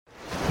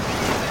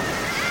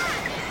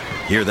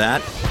Hear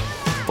that?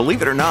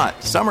 Believe it or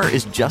not, summer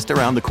is just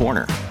around the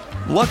corner.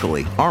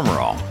 Luckily, Armor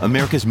All,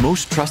 America's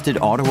most trusted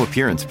auto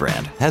appearance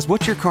brand, has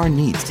what your car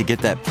needs to get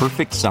that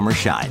perfect summer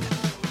shine.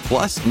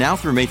 Plus, now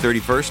through May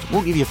 31st,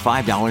 we'll give you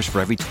 $5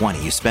 for every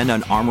 $20 you spend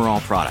on Armor All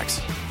products.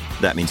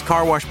 That means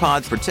car wash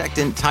pods,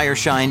 protectant, tire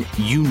shine,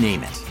 you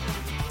name it.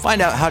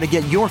 Find out how to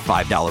get your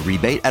 $5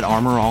 rebate at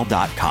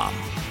armorall.com.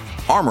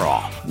 Armor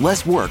All,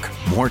 less work,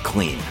 more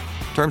clean.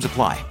 Terms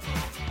apply.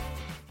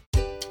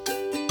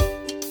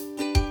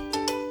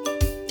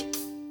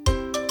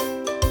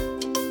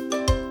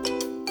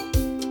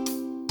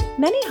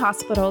 Many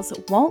hospitals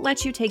won't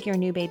let you take your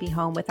new baby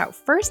home without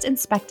first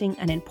inspecting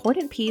an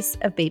important piece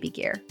of baby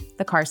gear,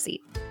 the car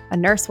seat. A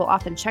nurse will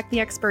often check the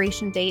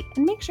expiration date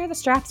and make sure the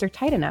straps are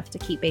tight enough to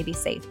keep baby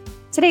safe.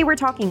 Today, we're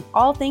talking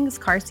all things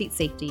car seat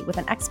safety with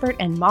an expert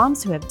and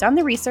moms who have done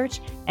the research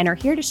and are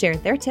here to share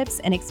their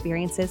tips and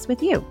experiences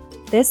with you.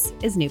 This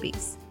is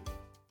Newbies.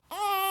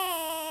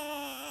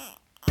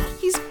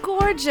 He's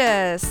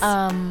gorgeous.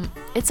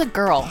 It's a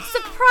girl.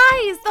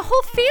 Surprise! The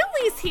whole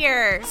family's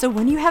here. So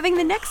when are you having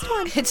the next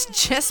one? It's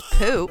just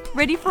poop.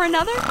 Ready for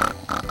another?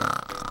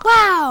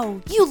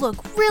 Wow, you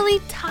look really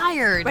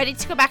tired. Ready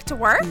to go back to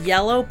work?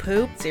 Yellow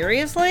poop?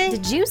 Seriously?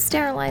 Did you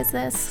sterilize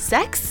this?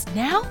 Sex?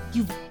 Now?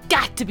 You've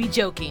got to be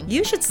joking.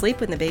 You should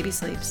sleep when the baby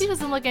sleeps. She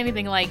doesn't look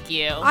anything like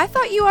you. I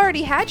thought you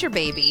already had your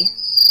baby.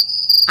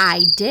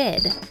 I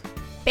did.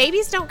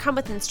 Babies don't come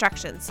with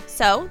instructions,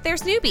 so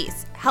there's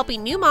Newbies,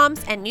 helping new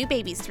moms and new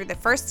babies through the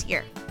first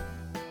year.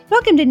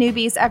 Welcome to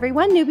Newbies,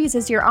 everyone. Newbies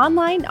is your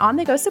online,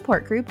 on-the-go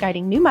support group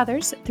guiding new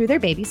mothers through their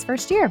baby's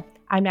first year.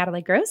 I'm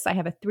Natalie Gross. I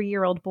have a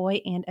 3-year-old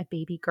boy and a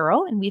baby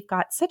girl, and we've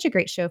got such a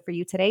great show for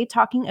you today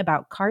talking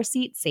about car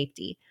seat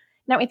safety.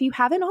 Now, if you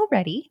haven't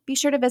already, be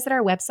sure to visit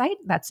our website.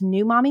 That's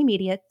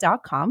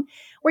newmommymedia.com,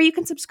 where you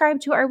can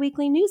subscribe to our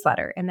weekly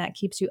newsletter, and that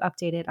keeps you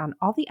updated on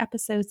all the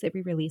episodes that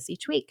we release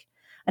each week.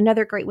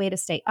 Another great way to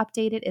stay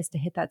updated is to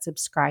hit that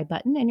subscribe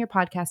button in your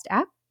podcast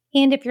app.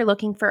 And if you're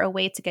looking for a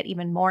way to get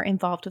even more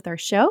involved with our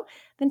show,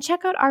 then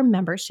check out our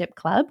membership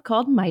club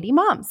called Mighty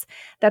Moms.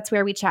 That's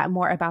where we chat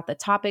more about the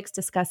topics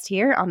discussed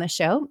here on the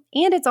show.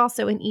 And it's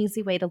also an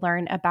easy way to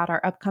learn about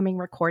our upcoming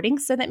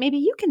recordings so that maybe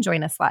you can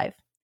join us live.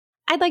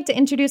 I'd like to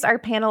introduce our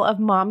panel of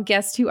mom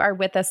guests who are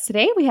with us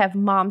today. We have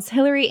moms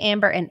Hillary,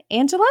 Amber, and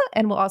Angela,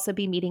 and we'll also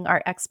be meeting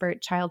our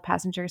expert child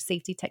passenger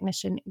safety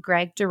technician,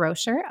 Greg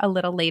DeRocher, a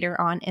little later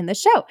on in the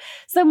show.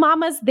 So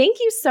mamas, thank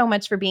you so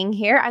much for being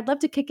here. I'd love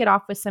to kick it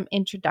off with some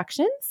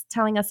introductions,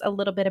 telling us a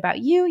little bit about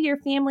you, your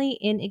family,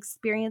 and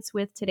experience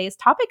with today's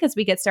topic as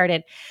we get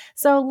started.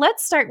 So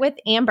let's start with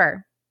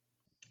Amber.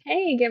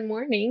 Hey, good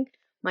morning.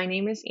 My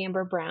name is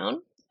Amber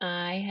Brown.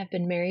 I have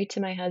been married to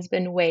my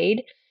husband,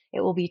 Wade. It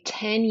will be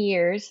 10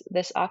 years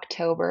this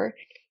October.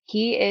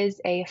 He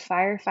is a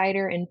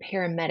firefighter and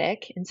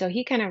paramedic, and so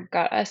he kind of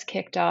got us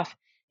kicked off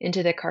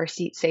into the car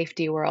seat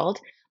safety world.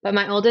 But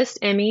my oldest,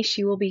 Emmy,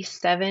 she will be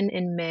 7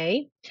 in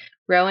May.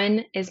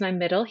 Rowan is my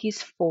middle,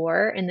 he's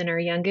 4, and then our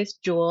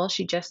youngest, Jewel,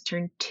 she just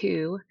turned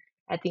 2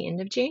 at the end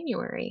of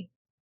January.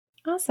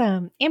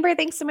 Awesome. Amber,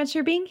 thanks so much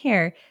for being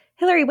here.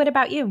 Hillary, what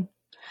about you?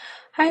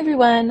 Hi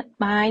everyone,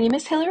 my name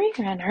is Hillary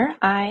Renner.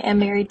 I am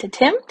married to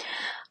Tim,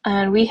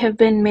 and we have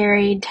been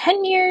married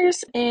 10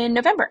 years in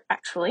November,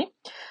 actually.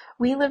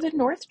 We live in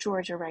North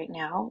Georgia right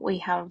now. We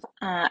have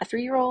a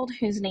 3-year-old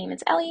whose name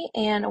is Ellie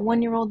and a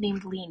 1-year-old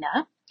named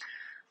Lena.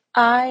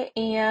 I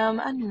am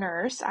a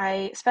nurse.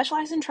 I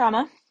specialize in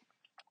trauma,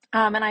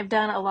 and I've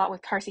done a lot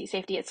with car seat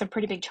safety at some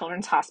pretty big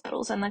children's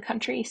hospitals in the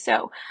country.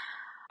 So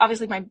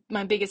obviously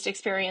my biggest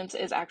experience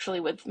is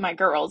actually with my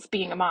girls,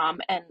 being a mom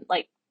and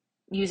like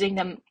using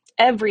them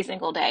every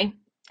single day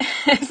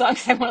as long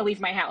as I want to leave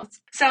my house.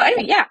 So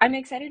anyway, yeah, I'm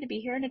excited to be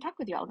here and to talk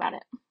with you all about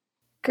it.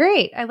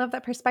 Great. I love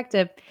that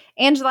perspective.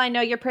 Angela, I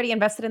know you're pretty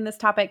invested in this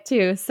topic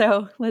too,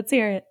 so let's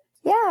hear it.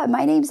 Yeah,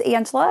 my name's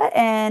Angela,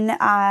 and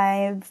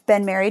I've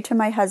been married to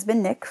my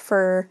husband, Nick,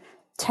 for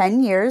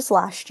 10 years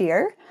last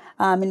year.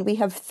 And we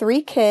have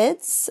 3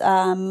 kids.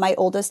 My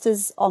oldest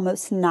is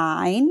almost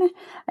 9,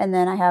 and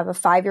then I have a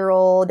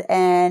 5-year-old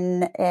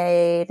and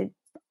a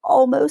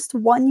almost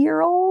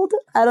 1-year-old.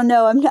 I don't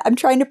know. I'm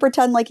trying to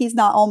pretend like he's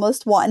not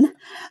almost 1.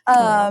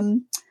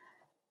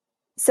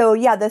 So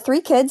yeah, the 3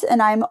 kids,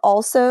 and I'm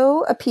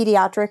also a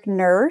pediatric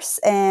nurse,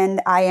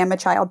 and I am a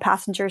child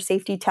passenger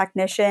safety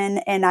technician,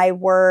 and I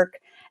work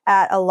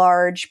at a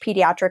large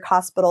pediatric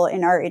hospital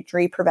in our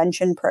injury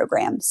prevention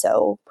program.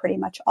 So pretty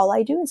much all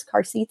I do is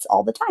car seats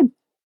all the time.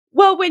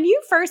 Well, when you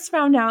first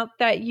found out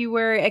that you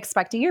were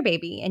expecting your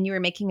baby and you were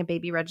making a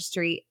baby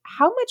registry,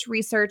 how much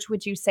research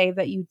would you say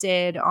that you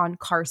did on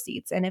car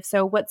seats? And if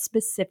so, what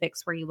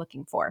specifics were you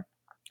looking for?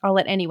 I'll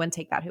let anyone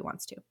take that who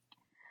wants to.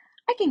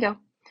 I can go.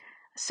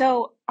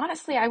 So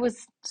honestly, I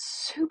was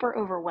super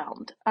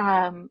overwhelmed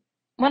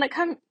when it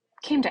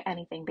came to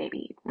anything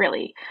baby,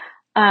 really.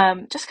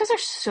 Just because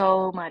there's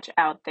so much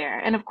out there.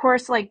 And of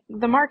course, like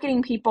the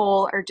marketing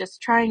people are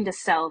just trying to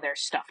sell their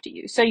stuff to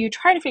you. So you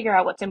try to figure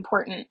out what's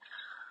important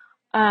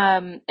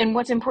and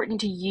what's important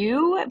to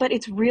you, but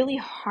it's really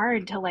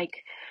hard to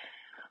like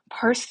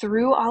parse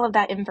through all of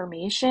that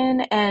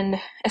information, and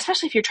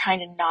especially if you're trying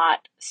to not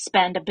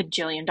spend a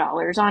bajillion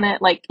dollars on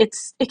it, like it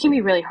can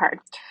be really hard.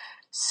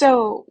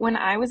 So when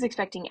I was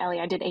expecting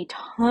Ellie, I did a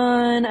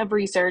ton of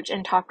research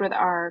and talked with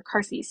our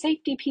car seat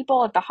safety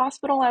people at the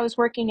hospital I was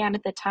working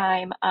at the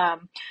time.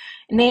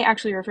 And they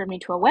actually referred me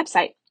to a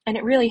website, and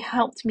it really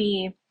helped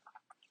me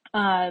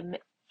kind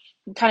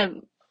of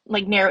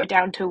like narrow it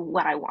down to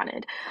what I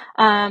wanted.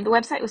 The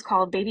website was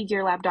called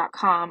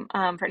babygearlab.com,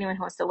 for anyone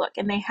who wants to look.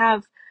 And they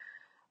have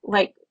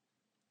like,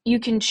 you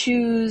can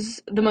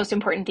choose the most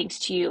important things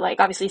to you. Like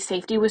obviously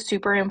safety was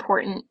super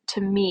important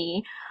to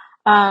me.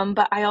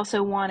 But I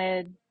also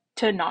wanted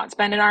to not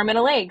spend an arm and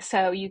a leg.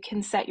 So you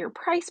can set your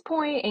price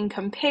point and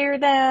compare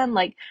them.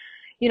 Like,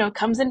 you know,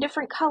 comes in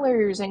different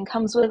colors and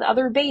comes with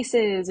other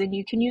bases, and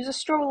you can use a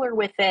stroller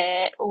with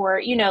it, or,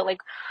 you know, like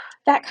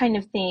that kind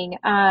of thing.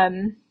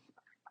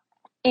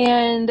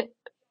 And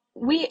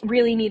we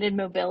really needed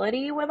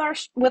mobility with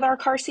our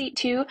car seat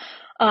too.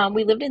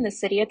 We lived in the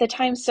city at the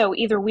time, so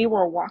either we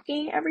were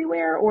walking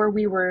everywhere or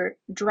we were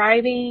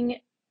driving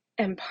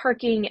and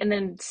parking and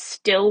then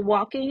still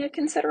walking a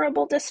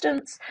considerable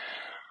distance.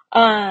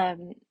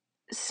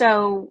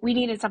 So we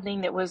needed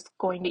something that was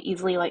going to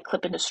easily like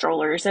clip into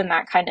strollers and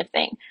that kind of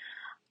thing.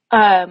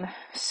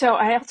 So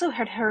I also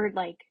had heard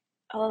like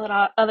a lot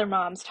of other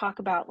moms talk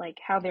about like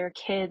how their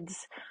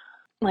kids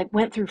like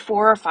went through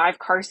 4 or 5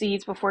 car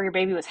seats before your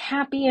baby was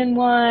happy in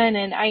one.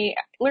 And I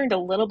learned a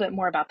little bit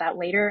more about that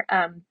later.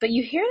 But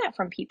you hear that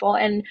from people.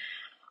 And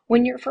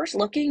when you're first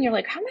looking, you're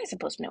like, how am I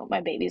supposed to know what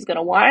my baby's going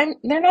to want?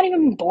 They're not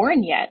even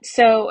born yet.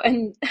 So,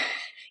 and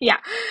yeah,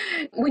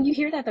 when you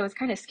hear that, though, it's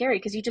kind of scary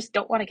because you just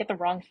don't want to get the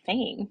wrong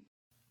thing.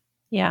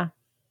 Yeah,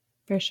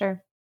 for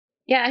sure.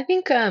 Yeah, I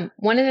think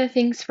one of the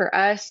things for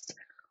us,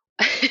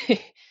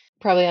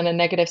 probably on a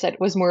negative side,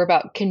 was more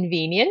about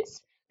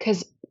convenience.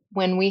 Because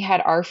when we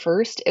had our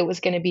first, it was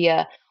going to be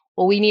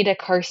well, we need a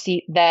car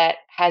seat that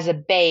has a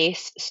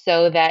base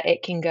so that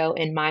it can go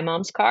in my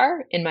mom's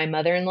car, in my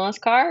mother-in-law's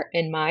car,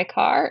 in my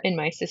car, in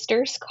my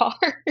sister's car.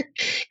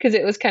 Because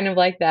it was kind of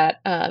like that.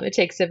 It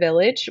takes a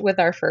village with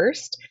our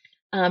first.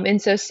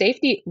 And so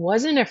safety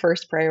wasn't a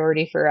first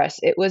priority for us.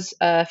 It was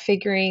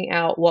figuring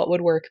out what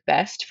would work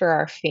best for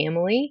our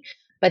family.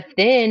 But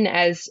then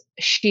as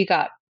she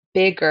got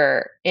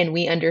bigger and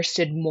we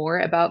understood more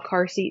about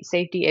car seat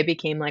safety, it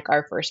became like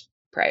our first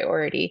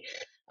priority.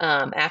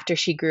 After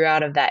she grew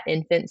out of that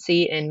infant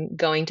seat and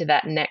going to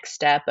that next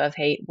step of,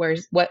 hey,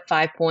 what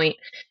 5-point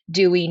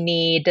do we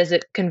need? Does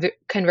it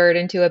convert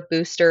into a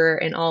booster,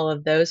 and all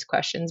of those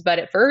questions? But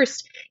at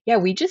first, yeah,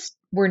 we just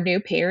were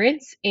new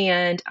parents,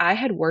 and I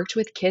had worked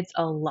with kids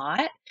a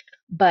lot,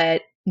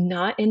 but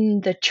not in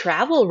the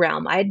travel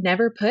realm. I'd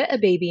never put a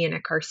baby in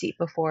a car seat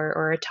before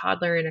or a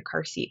toddler in a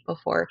car seat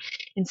before.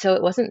 And so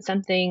it wasn't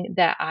something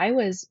that I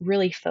was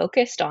really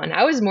focused on.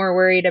 I was more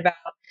worried about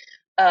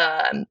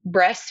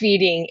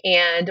breastfeeding,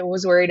 and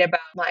was worried about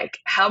like,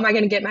 how am I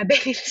going to get my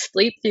baby to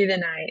sleep through the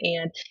night?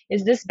 And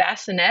is this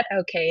bassinet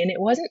okay? And it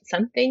wasn't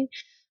something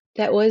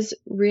that was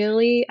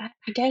really, I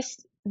guess,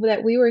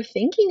 that we were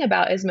thinking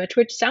about as much,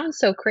 which sounds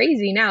so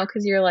crazy now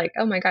because you're like,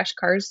 oh my gosh,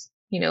 cars,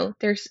 you know,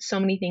 there's so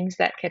many things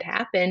that could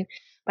happen.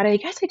 But I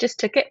guess I just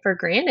took it for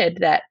granted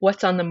that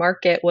what's on the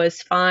market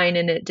was fine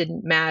and it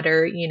didn't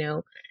matter, you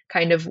know,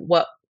 kind of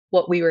what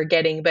we were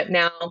getting. But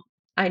now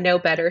I know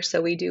better,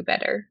 so we do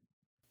better.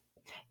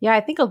 Yeah,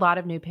 I think a lot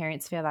of new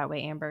parents feel that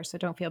way, Amber, so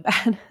don't feel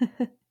bad.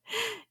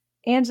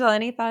 Angela,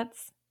 any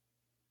thoughts?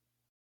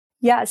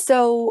 Yeah,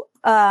 so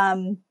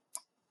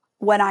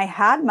when I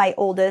had my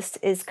oldest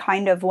is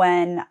kind of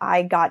when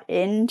I got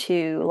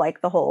into like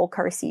the whole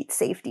car seat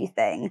safety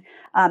thing,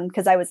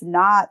 because I was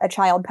not a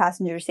child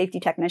passenger safety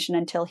technician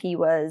until he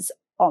was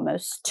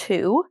almost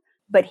 2,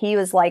 but he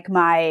was like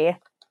my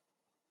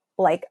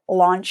like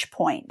launch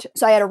point.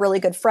 So I had a really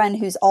good friend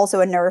who's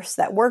also a nurse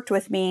that worked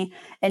with me,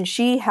 and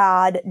she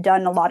had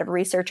done a lot of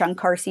research on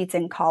car seats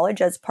in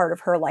college as part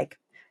of her like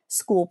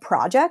school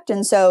project.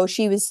 And so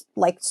she was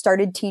like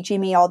started teaching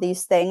me all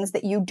these things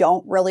that you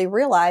don't really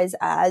realize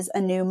as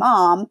a new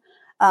mom,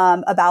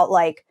 about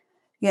like,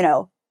 you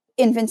know,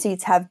 infant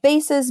seats have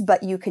bases,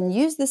 but you can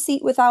use the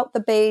seat without the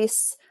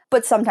base.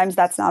 But sometimes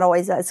that's not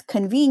always as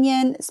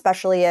convenient,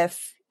 especially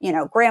if, you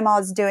know,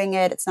 grandma's doing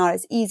it. It's not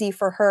as easy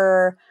for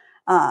her.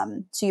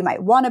 So you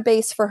might want a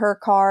base for her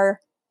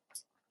car.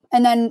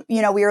 And then,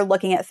 you know, we were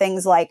looking at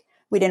things like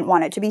we didn't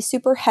want it to be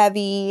super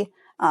heavy.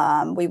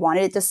 We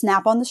wanted it to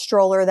snap on the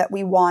stroller that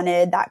we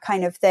wanted, that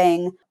kind of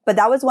thing. But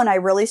that was when I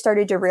really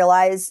started to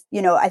realize,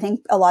 you know, I think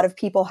a lot of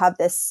people have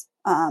this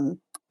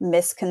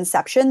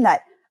misconception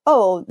that,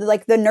 oh,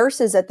 like the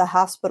nurses at the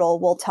hospital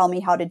will tell me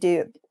how to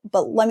do it.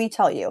 But let me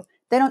tell you,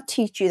 they don't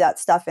teach you that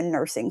stuff in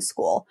nursing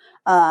school.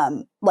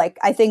 Like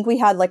I think we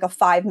had like a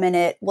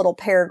 5-minute little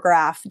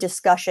paragraph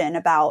discussion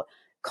about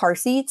car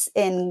seats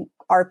in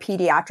our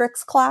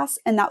pediatrics class,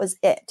 and that was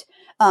it.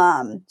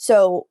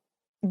 So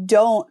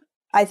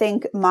I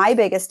think my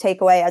biggest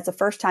takeaway as a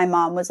first-time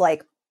mom was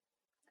like,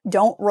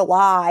 don't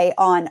rely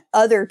on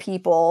other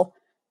people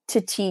to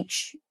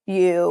teach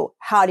you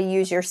how to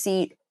use your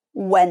seat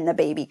when the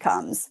baby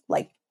comes.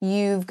 Like,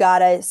 you've got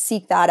to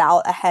seek that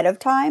out ahead of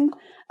time.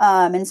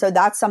 And so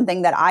that's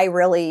something that I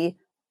really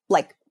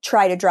like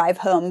try to drive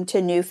home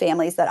to new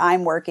families that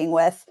I'm working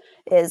with,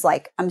 is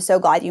like, I'm so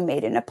glad you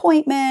made an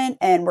appointment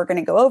and we're going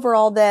to go over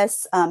all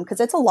this, because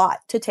it's a lot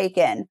to take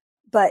in.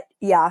 But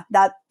yeah,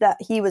 that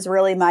he was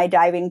really my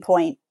diving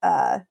point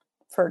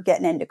for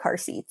getting into car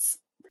seats.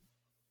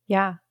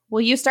 Yeah.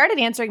 Well, you started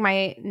answering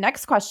my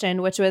next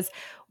question, which was,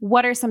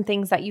 what are some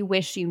things that you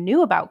wish you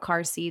knew about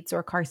car seats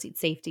or car seat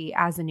safety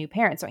as a new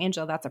parent? So,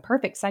 Angela, that's a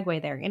perfect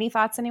segue there. Any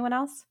thoughts, anyone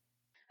else?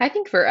 I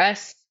think for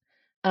us,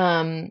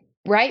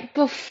 right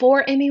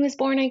before Emmy was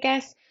born, I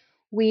guess,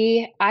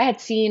 I had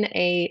seen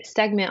a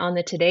segment on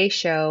the Today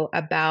Show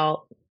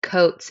about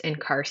coats and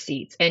car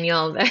seats, and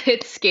y'all,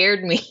 it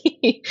scared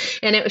me.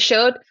 And it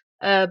showed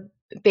a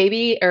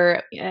baby,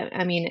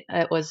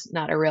 it was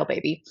not a real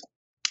baby,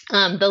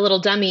 the little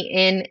dummy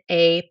in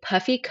a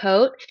puffy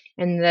coat,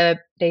 and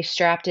they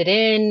strapped it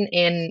in,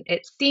 and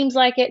it seems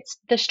like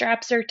the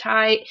straps are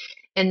tight.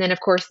 And then,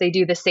 of course, they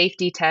do the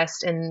safety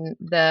test, and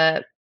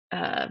the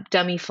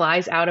dummy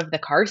flies out of the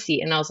car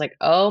seat. And I was like,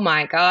 oh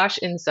my gosh.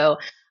 And so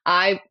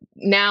I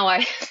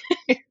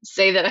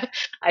say that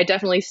I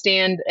definitely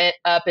stand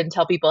up and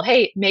tell people,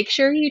 hey, make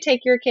sure you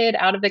take your kid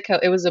out of the coat.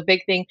 It was a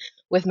big thing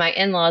with my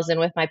in-laws and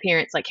with my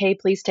parents, like, hey,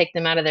 please take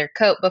them out of their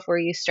coat before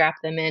you strap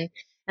them in.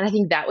 And I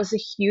think that was a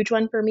huge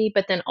one for me.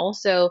 But then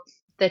also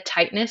the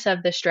tightness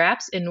of the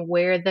straps and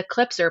where the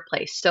clips are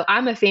placed. So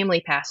I'm a family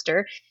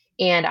pastor,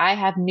 and I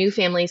have new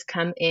families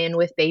come in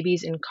with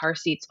babies in car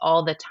seats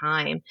all the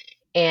time.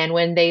 And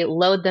when they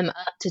load them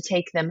up to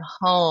take them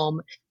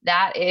home,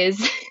 that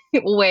is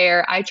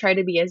where I try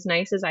to be as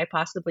nice as I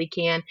possibly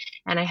can.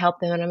 And I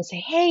help them, and I'm say,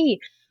 hey,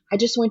 I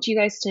just want you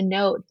guys to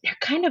know they're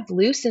kind of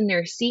loose in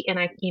their seat.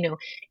 And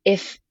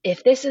if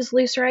this is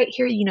loose right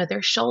here,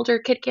 their shoulder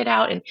could get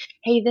out, and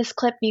hey, this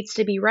clip needs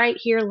to be right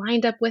here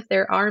lined up with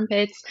their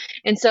armpits.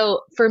 And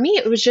so for me,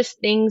 it was just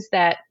things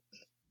that,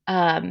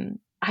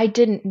 I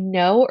didn't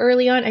know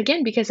early on,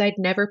 again, because I'd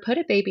never put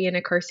a baby in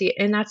a car seat.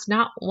 And that's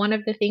not one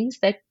of the things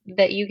that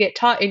you get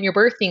taught in your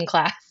birthing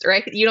class,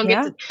 right? You don't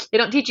they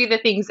don't teach you the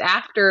things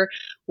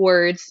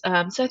afterwards.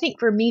 So I think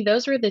for me,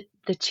 those were the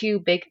two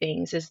big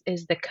things is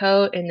the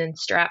coat, and then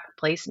strap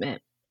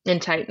placement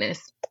and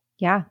tightness.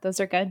 Yeah,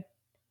 those are good.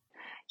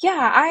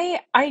 Yeah,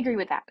 I agree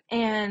with that.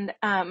 And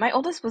my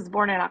oldest was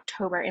born in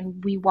October,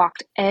 and we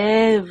walked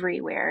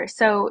everywhere.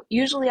 So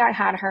usually I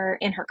had her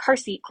in her car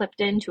seat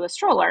clipped into a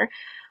stroller.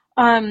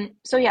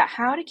 So yeah,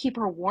 how to keep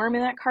her warm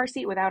in that car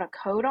seat without a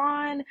coat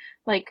on.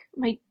 Like,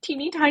 my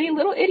teeny tiny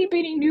little itty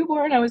bitty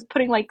newborn, I was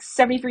putting like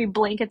 73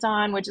 blankets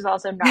on, which is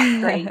also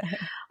not great.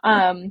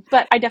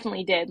 But I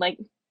definitely did. Like,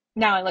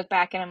 now I look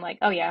back and I'm like,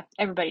 oh yeah,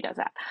 everybody does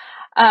that.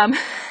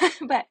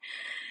 But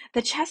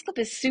the chest clip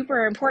is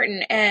super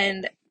important.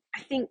 And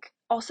I think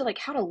also like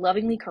how to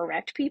lovingly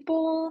correct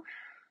people,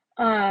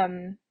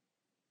 on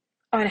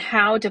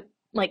how to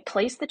like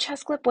place the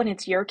chest clip when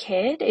it's your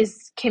kid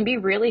can be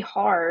really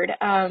hard.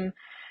 And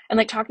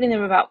like talking to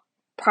them about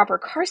proper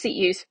car seat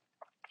use.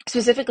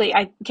 Specifically,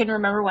 I can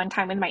remember one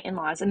time with my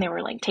in-laws, and they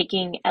were like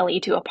taking Ellie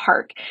to a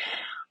park.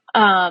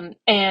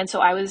 And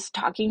so I was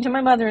talking to my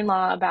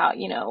mother-in-law about,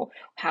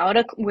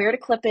 where to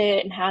clip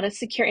it and how to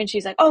secure it. And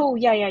she's like, oh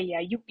yeah.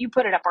 You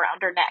put it up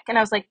around her neck. And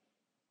I was like,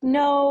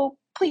 no,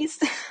 please,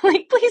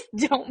 please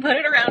don't put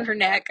it around her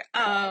neck.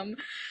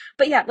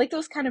 But yeah, like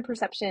those kind of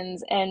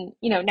perceptions. And,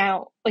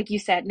 now, like you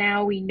said,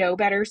 now we know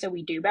better, so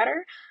we do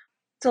better.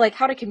 So like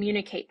how to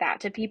communicate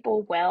that to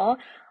people well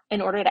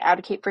in order to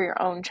advocate for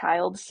your own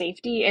child's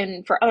safety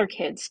and for other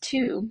kids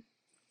too.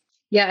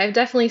 Yeah, I've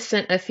definitely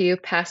sent a few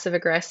passive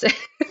aggressive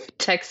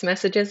text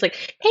messages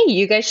like, hey,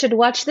 you guys should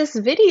watch this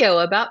video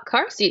about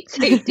car seat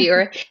safety,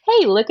 or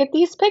hey, look at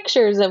these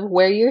pictures of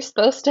where you're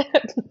supposed to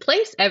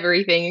place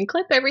everything and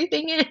clip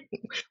everything in.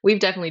 We've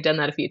definitely done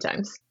that a few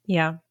times.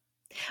 Yeah.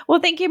 Well,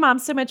 thank you, Mom,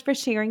 so much for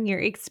sharing your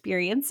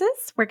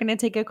experiences. We're going to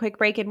take a quick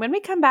break. And when we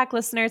come back,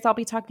 listeners, I'll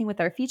be talking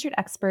with our featured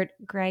expert,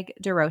 Greg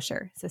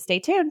DeRocher. So stay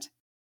tuned.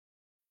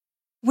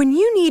 When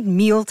you need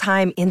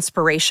mealtime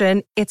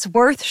inspiration, it's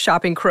worth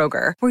shopping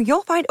Kroger, where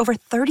you'll find over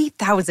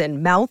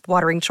 30,000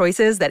 mouth-watering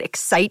choices that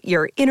excite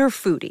your inner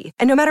foodie.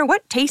 And no matter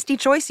what tasty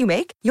choice you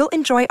make, you'll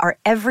enjoy our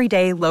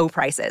everyday low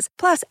prices,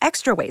 plus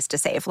extra ways to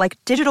save, like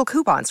digital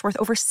coupons worth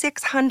over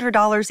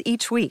 $600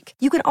 each week.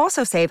 You can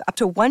also save up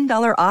to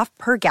 $1 off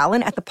per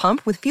gallon at the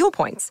pump with fuel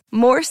points.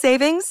 More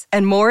savings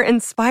and more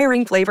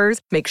inspiring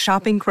flavors make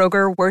shopping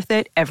Kroger worth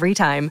it every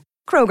time.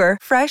 Kroger,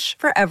 fresh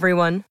for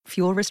everyone.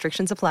 Fuel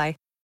restrictions apply.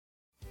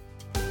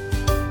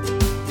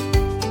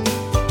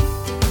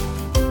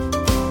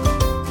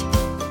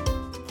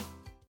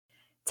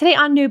 Today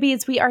on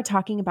Newbies, we are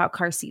talking about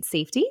car seat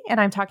safety,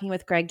 and I'm talking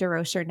with Greg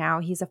DeRocher now.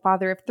 He's a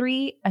father of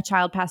 3, a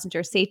child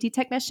passenger safety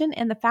technician,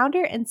 and the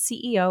founder and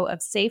CEO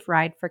of Safe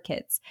Ride for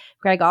Kids.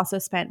 Greg also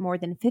spent more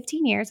than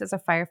 15 years as a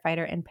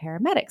firefighter and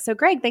paramedic. So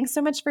Greg, thanks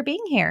so much for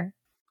being here.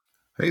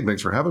 Hey,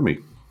 thanks for having me.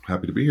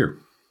 Happy to be here.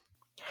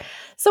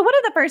 So one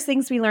of the first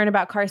things we learn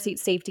about car seat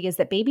safety is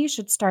that babies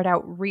should start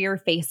out rear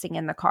facing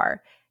in the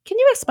car. Can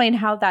you explain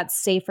how that's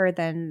safer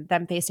than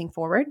them facing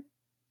forward?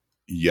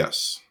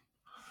 Yes.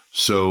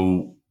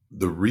 So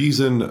the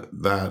reason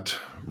that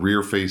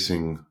rear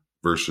facing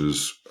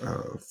versus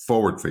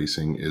forward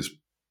facing is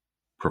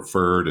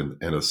preferred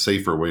and a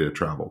safer way to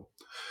travel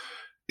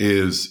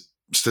is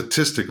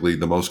statistically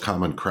the most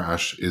common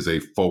crash is a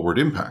forward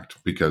impact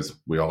because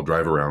we all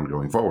drive around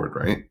going forward,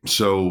 right?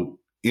 So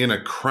in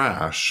a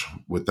crash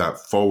with that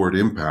forward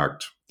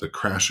impact, the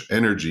crash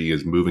energy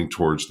is moving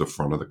towards the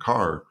front of the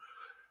car,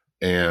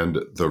 and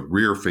the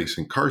rear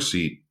facing car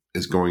seat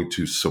is going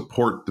to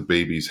support the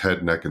baby's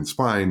head, neck, and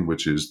spine,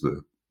 which is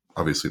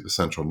obviously the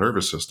central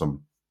nervous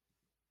system.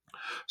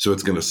 So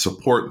it's going to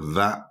support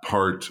that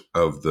part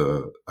of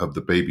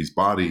the baby's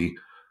body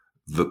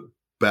the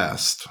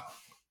best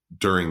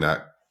during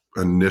that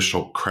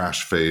initial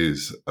crash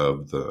phase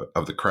of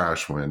the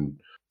crash, when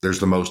there's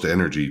the most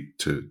energy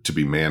to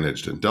be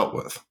managed and dealt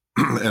with.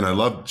 And I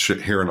love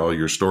hearing all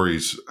your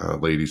stories,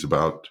 ladies,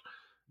 about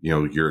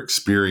your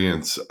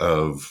experience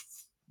of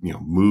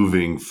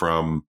moving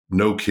from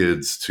no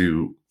kids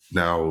to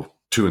now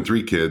 2 and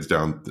 3 kids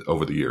down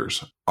over the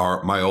years.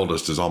 My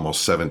oldest is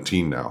almost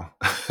 17 now,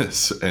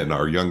 and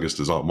our youngest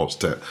is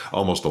almost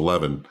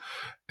 11.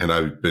 And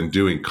I've been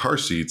doing car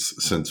seats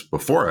since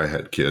before I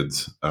had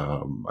kids.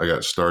 I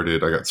got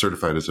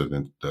certified as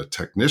a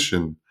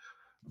technician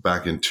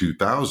back in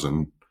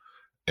 2000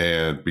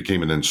 and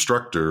became an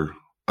instructor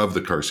of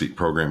the car seat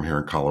program here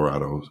in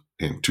Colorado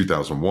in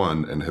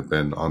 2001 and have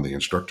been on the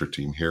instructor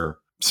team here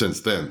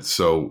since then.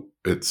 So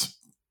it's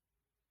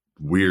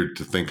weird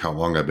to think how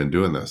long I've been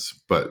doing this.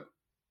 But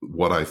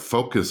what I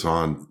focus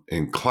on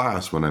in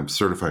class when I'm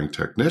certifying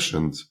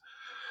technicians,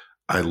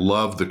 I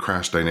love the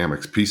crash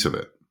dynamics piece of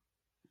it,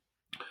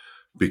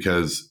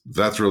 because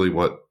that's really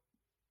what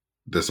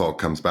this all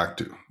comes back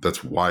to.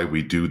 That's why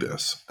we do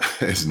this.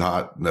 It's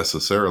not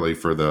necessarily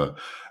for the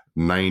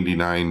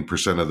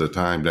 99% of the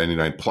time,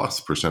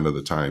 99+% of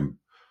the time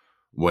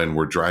when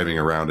we're driving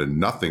around and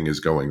nothing is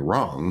going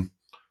wrong.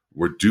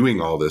 We're doing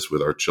all this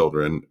with our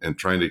children and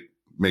trying to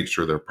make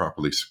sure they're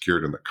properly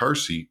secured in the car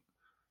seat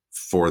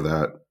for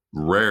that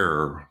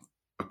rare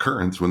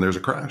occurrence when there's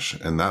a crash.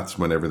 And that's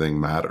when everything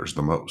matters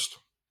the most.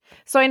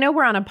 So I know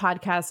we're on a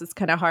podcast. It's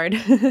kind of hard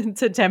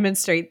to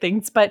demonstrate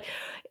things, but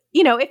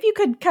if you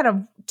could kind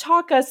of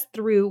talk us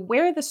through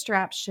where the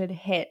straps should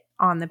hit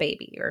on the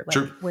baby, or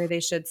Sure. where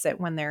they should sit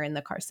when they're in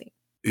the car seat.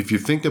 If you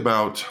think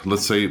about,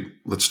 let's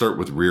start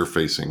with rear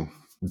facing.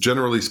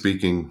 Generally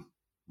speaking,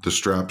 the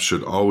strap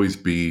should always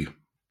be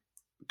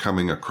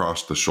coming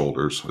across the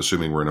shoulders,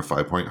 assuming we're in a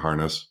 5-point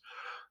harness.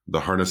 The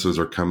harnesses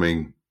are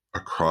coming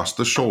across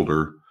the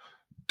shoulder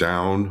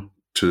down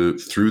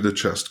through the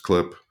chest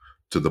clip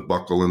to the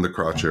buckle in the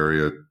crotch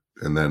area,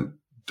 and then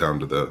down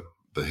to the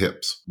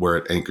hips where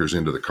it anchors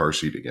into the car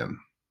seat again.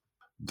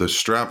 The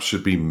strap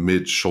should be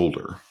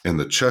mid-shoulder, and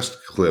the chest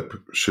clip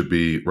should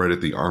be right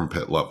at the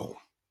armpit level.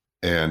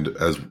 And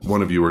as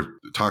one of you were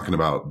talking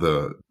about,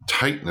 the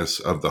tightness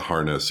of the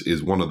harness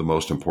is one of the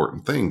most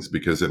important things,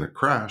 because in a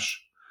crash,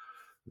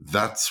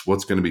 that's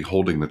what's going to be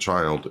holding the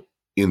child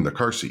in the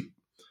car seat.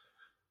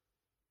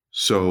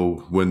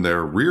 So when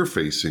they're rear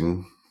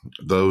facing,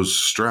 those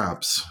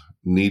straps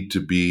need to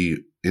be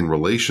in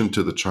relation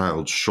to the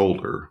child's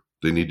shoulder.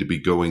 They need to be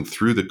going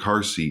through the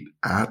car seat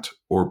at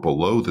or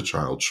below the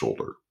child's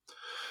shoulder.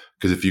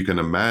 Because if you can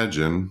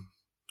imagine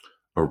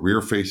a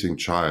rear-facing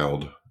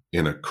child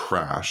in a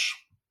crash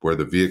where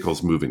the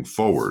vehicle's moving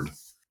forward,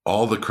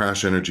 all the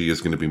crash energy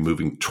is going to be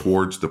moving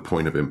towards the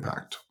point of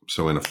impact.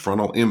 So in a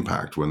frontal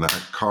impact, when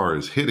that car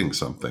is hitting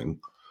something,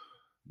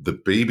 the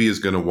baby is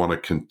going to want to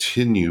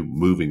continue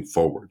moving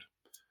forward.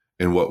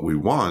 And what we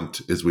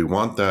want is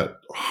that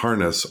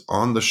harness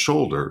on the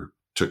shoulder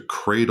to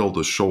cradle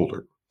the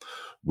shoulder.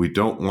 We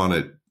don't want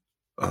it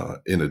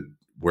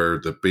where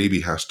the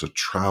baby has to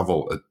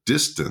travel a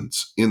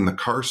distance in the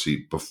car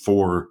seat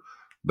before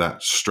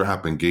that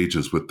strap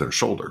engages with their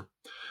shoulder.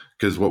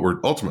 Because what we're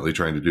ultimately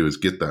trying to do is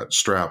get that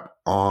strap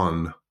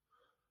on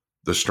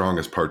the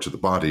strongest parts of the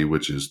body,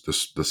 which is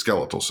the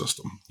skeletal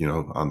system,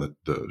 on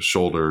the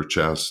shoulder,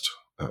 chest,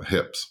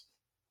 hips.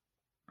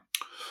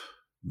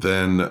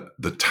 Then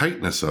the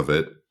tightness of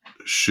it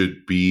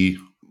should be,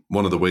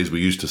 one of the ways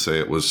we used to say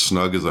it was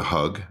snug as a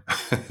hug.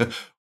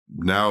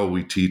 Now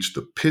we teach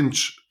the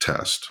pinch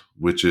test,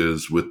 which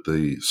is with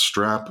the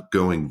strap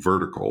going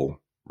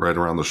vertical right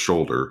around the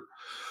shoulder.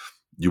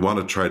 You want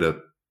to try to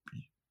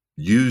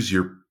use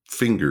your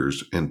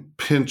fingers and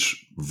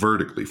pinch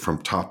vertically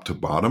from top to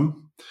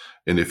bottom.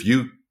 And if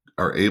you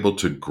are able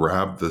to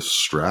grab the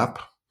strap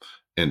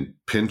and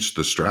pinch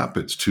the strap,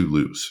 it's too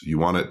loose. You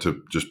want it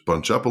to just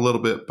bunch up a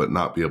little bit, but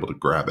not be able to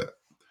grab it,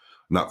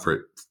 not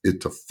for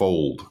it to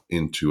fold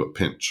into a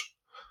pinch.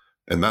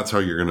 And that's how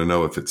you're going to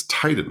know if it's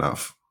tight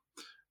enough.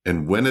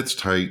 And when it's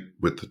tight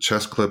with the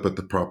chest clip at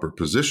the proper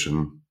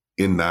position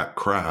in that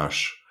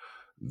crash,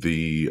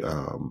 the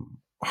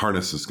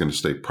harness is going to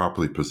stay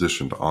properly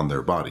positioned on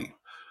their body.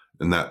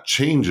 And that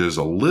changes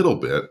a little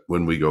bit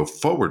when we go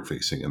forward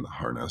facing in the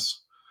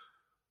harness,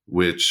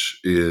 which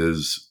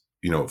is,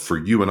 for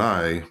you and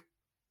I,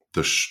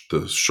 the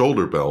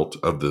shoulder belt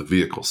of the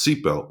vehicle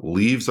seatbelt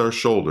leaves our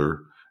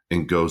shoulder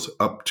and goes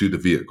up to the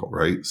vehicle,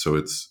 right? So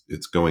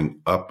it's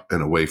going up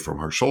and away from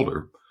our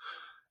shoulder.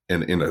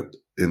 And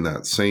in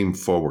that same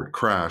forward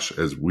crash,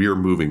 as we're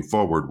moving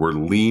forward, we're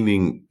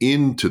leaning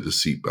into the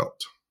seatbelt.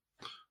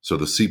 So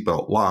the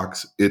seatbelt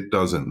locks, it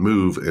doesn't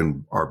move,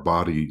 and our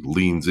body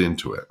leans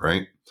into it,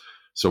 right?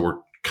 So we're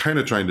kind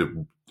of trying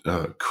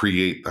to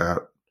create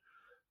that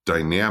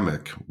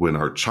dynamic when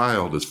our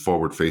child is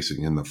forward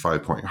facing in the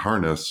 5-point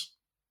harness.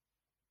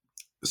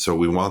 So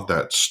we want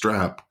that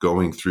strap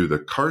going through the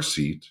car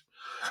seat,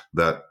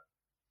 that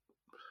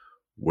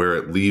where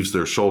it leaves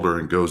their shoulder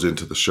and goes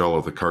into the shell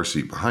of the car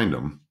seat behind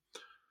them.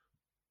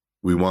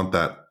 We want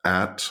that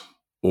at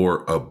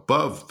or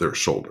above their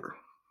shoulder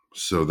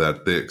so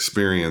that they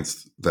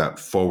experience that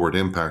forward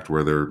impact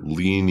where they're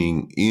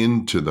leaning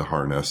into the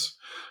harness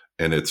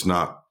and it's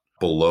not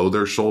below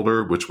their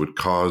shoulder, which would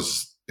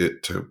cause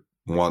it to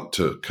want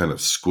to kind of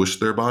squish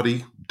their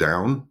body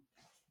down,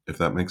 if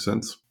that makes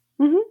sense.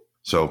 Mm-hmm.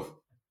 So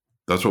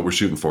that's what we're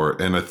shooting for.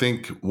 And I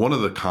think one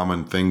of the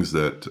common things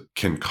that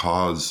can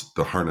cause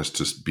the harness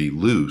to be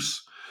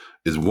loose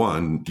is,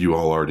 one, you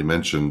all already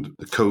mentioned,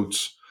 the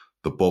coats,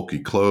 the bulky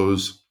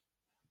clothes.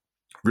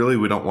 Really,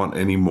 we don't want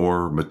any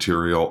more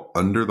material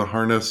under the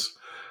harness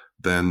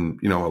than,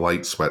 a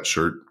light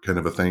sweatshirt kind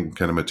of a thing,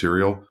 kind of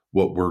material.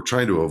 What we're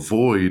trying to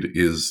avoid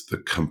is the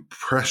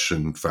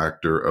compression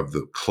factor of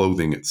the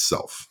clothing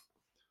itself,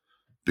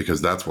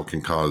 because that's what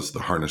can cause the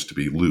harness to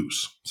be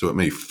loose. So it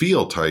may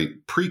feel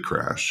tight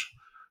pre-crash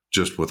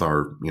just with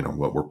our,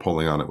 what we're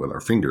pulling on it with our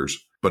fingers,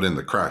 but in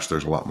the crash,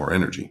 there's a lot more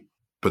energy.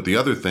 But the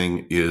other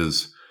thing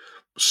is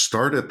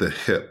start at the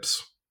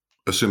hips,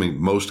 assuming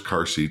most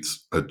car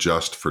seats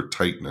adjust for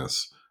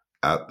tightness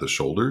at the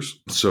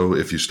shoulders. So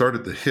if you start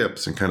at the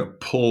hips and kind of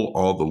pull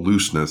all the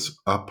looseness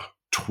up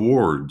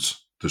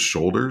towards the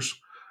shoulders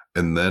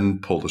and then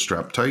pull the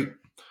strap tight,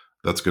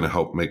 that's going to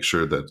help make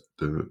sure that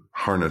the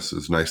harness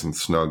is nice and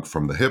snug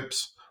from the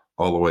hips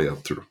all the way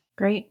up through.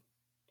 Great.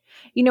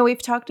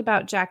 We've talked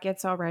about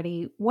jackets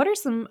already. What are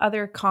some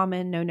other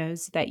common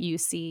no-nos that you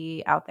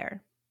see out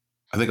there?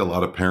 I think a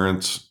lot of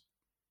parents,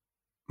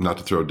 not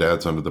to throw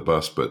dads under the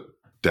bus, but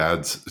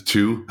dads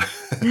too,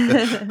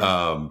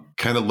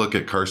 kind of look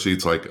at car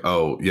seats like,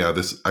 oh yeah,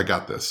 I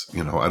got this.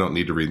 I don't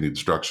need to read the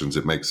instructions.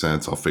 It makes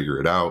sense. I'll figure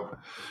it out.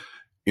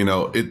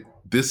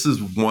 This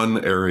is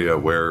one area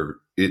where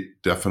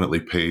it definitely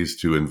pays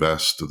to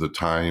invest the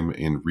time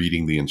in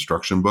reading the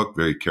instruction book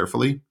very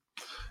carefully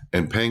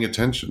and paying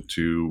attention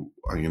to,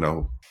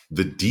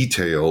 the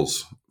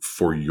details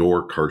for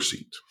your car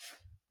seat.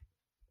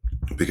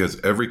 Because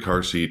every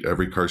car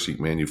seat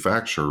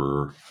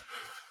manufacturer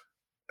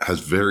has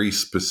very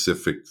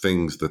specific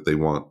things that they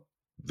want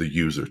the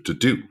user to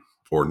do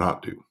or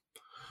not do.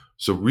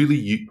 So really,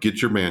 you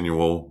get your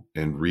manual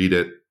and read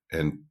it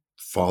and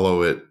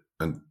follow it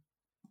and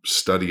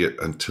study it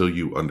until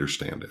you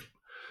understand it.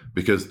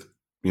 Because,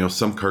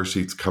 some car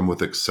seats come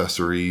with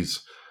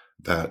accessories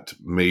that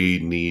may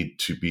need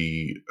to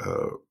be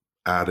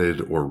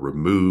added or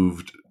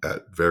removed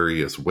at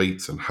various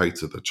weights and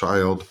heights of the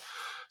child.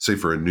 Say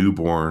for a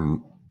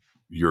newborn,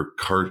 your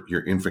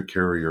infant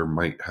carrier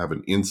might have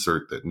an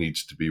insert that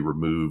needs to be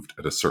removed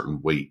at a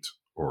certain weight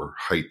or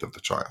height of the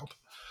child.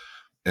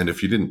 And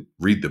if you didn't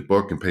read the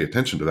book and pay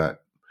attention to that,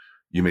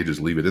 you may just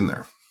leave it in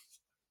there.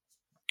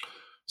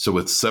 So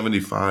it's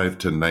 75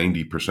 to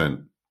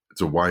 90%.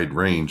 It's a wide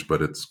range,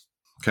 but it's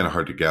kind of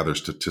hard to gather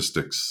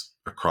statistics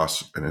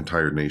across an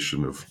entire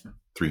nation of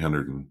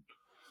 300 and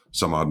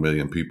some odd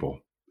million people.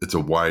 It's a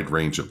wide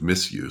range of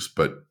misuse,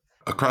 but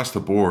across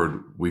the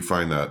board, we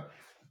find that,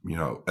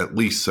 at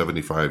least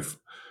 75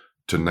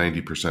 to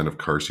 90% of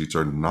car seats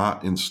are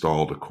not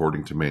installed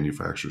according to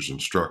manufacturer's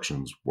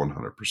instructions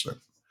 100%.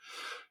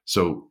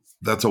 So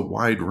that's a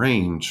wide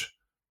range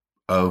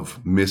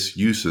of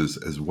misuses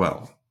as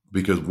well,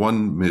 because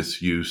one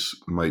misuse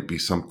might be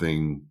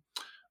something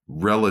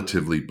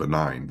relatively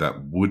benign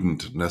that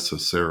wouldn't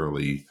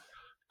necessarily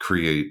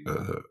create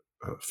a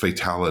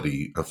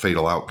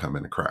fatal outcome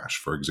in a crash.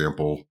 For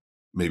example,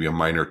 maybe a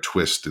minor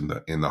twist in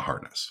the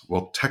harness.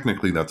 Well,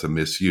 technically that's a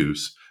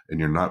misuse and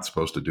you're not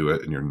supposed to do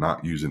it, and you're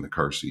not using the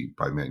car seat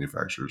by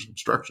manufacturer's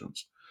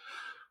instructions.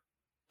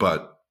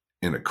 But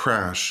in a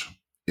crash,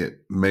 it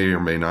may or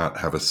may not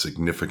have a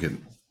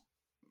significant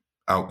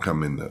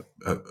outcome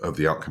of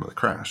the outcome of the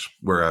crash.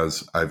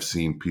 Whereas I've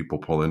seen people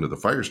pull into the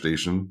fire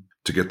station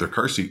to get their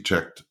car seat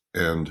checked,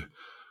 and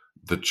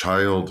the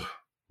child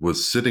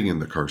was sitting in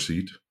the car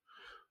seat,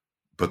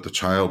 but the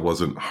child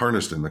wasn't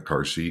harnessed in the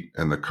car seat,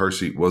 and the car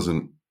seat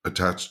wasn't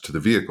attached to the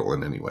vehicle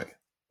in any way.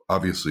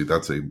 Obviously,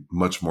 that's a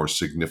much more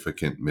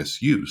significant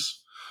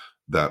misuse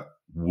that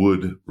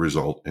would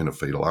result in a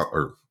fatal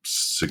or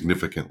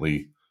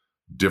significantly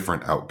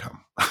different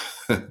outcome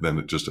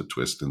than just a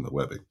twist in the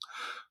webbing.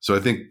 So I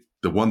think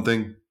the one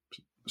thing,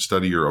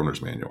 study your owner's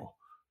manual.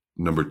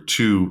 Number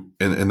two,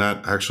 and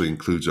that actually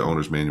includes the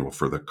owner's manual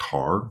for the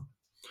car,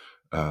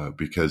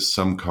 because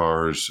some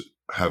cars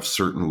have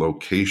certain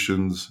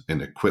locations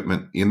and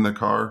equipment in the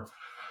car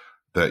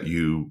that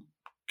you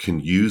can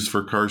use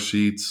for car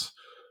seats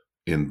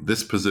in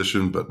this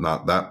position, but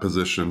not that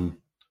position.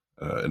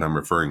 And I'm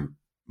referring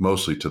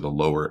mostly to the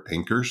lower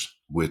anchors,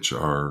 which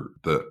are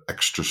the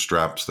extra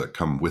straps that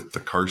come with the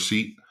car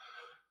seat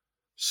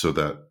so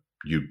that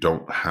you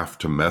don't have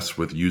to mess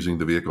with using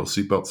the vehicle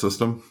seatbelt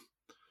system.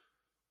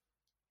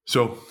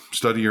 So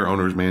study your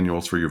owner's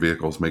manuals for your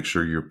vehicles. Make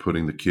sure you're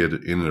putting the kid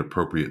in an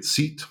appropriate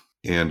seat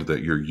and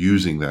that you're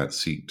using that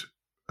seat,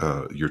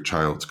 your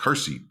child's car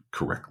seat,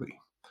 correctly.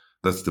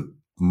 That's the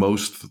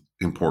most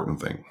important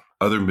thing.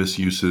 Other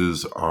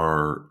misuses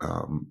are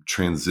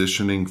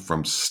transitioning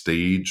from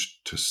stage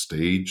to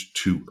stage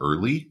too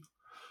early.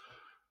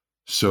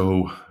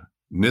 So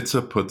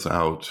NHTSA puts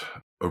out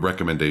a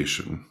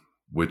recommendation,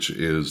 which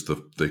is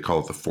they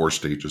call it the 4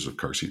 stages of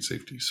car seat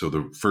safety. So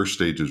the first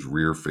stage is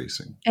rear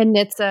facing. And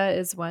NHTSA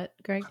is what,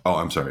 Greg? Oh,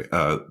 I'm sorry.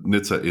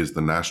 NHTSA is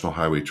the National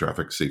Highway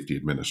Traffic Safety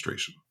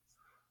Administration.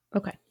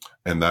 Okay.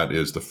 And that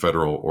is the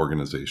federal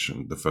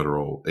organization, the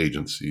federal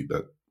agency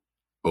that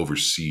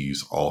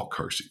oversees all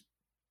car seat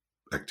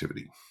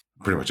activity,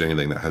 pretty much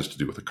anything that has to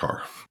do with a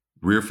car.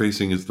 Rear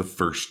facing is the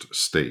first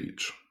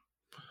stage.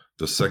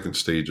 The second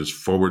stage is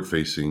forward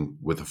facing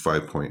with a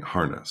 5-point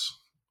harness.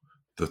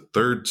 The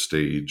third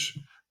stage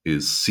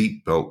is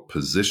seatbelt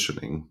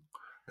positioning.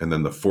 And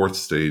then the fourth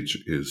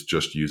stage is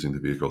just using the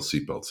vehicle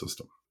seatbelt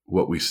system.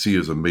 What we see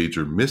as a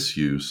major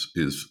misuse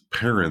is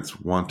parents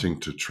wanting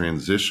to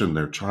transition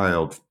their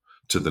child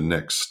to the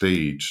next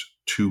stage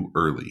too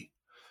early.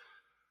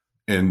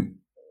 And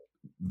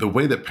the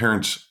way that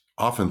parents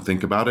often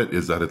think about it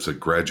is that it's a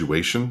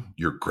graduation.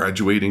 You're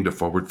graduating to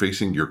forward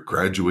facing, you're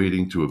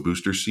graduating to a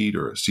booster seat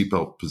or a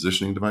seatbelt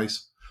positioning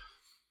device.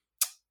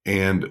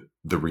 And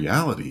the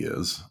reality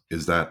is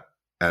that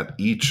at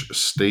each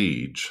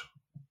stage,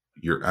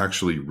 you're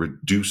actually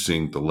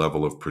reducing the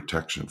level of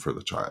protection for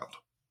the child.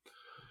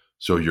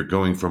 So you're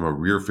going from a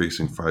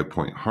rear-facing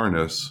 5-point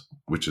harness,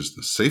 which is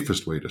the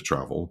safest way to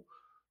travel,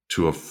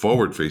 to a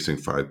forward-facing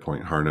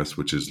 5-point harness,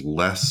 which is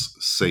less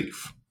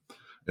safe.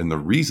 And the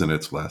reason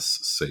it's less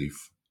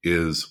safe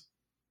is,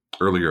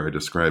 earlier I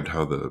described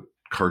how the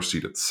car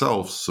seat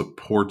itself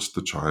supports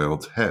the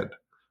child's head,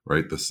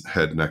 right? The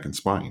head, neck, and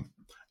spine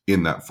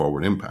in that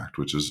forward impact,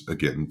 which is,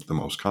 again, the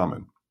most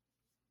common.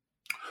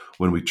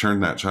 When we turn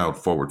that child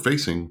forward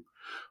facing,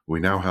 we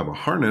now have a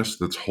harness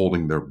that's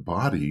holding their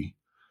body,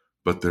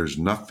 but there's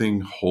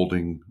nothing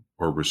holding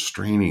or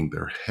restraining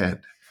their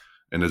head.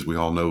 And as we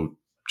all know,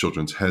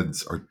 children's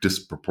heads are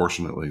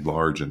disproportionately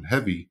large and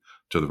heavy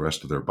to the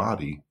rest of their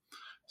body.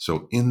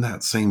 So in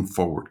that same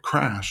forward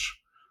crash,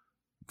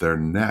 their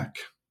neck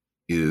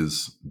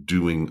is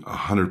doing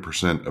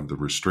 100% of the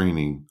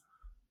restraining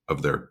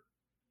of their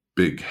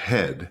big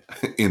head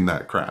in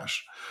that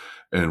crash.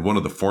 And one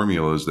of the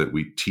formulas that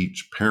we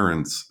teach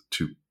parents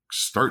to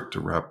start to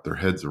wrap their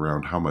heads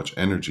around how much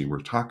energy we're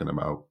talking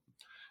about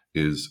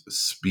is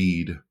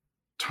speed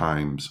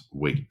times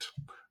weight.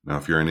 Now,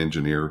 if you're an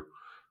engineer,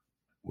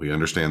 we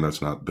understand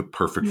that's not the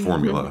perfect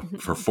formula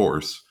for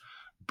force,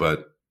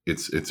 but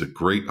it's a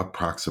great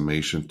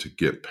approximation to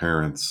get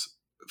parents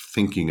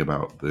thinking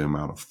about the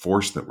amount of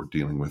force that we're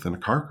dealing with in a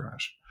car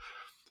crash.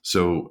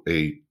 So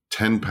a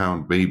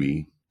 10-pound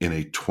baby in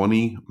a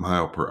 20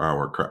 mile per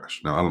hour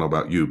crash. Now, I don't know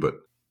about you, but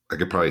I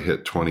could probably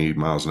hit 20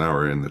 miles an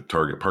hour in the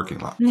Target parking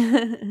lot.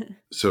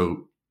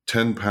 So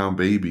 10-pound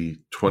baby,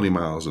 20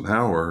 miles an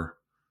hour,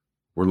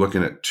 we're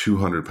looking at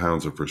 200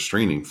 pounds of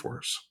restraining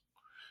force.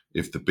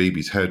 If the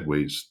baby's head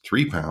weighs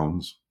 3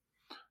 pounds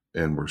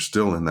and we're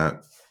still in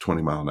that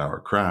 20 mile an hour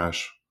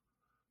crash,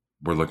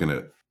 we're looking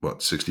at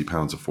 60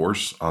 pounds of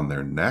force on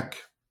their neck,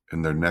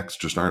 and their necks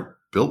just aren't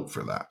built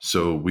for that.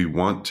 So we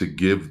want to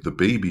give the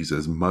babies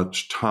as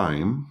much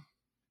time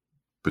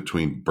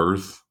between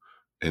birth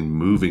and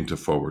moving to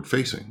forward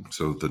facing.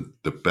 So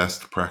the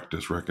best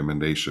practice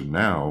recommendation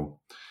now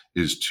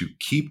is to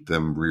keep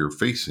them rear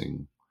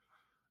facing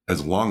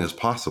as long as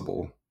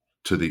possible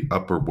to the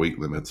upper weight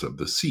limits of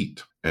the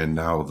seat. And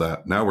now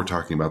we're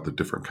talking about the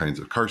different kinds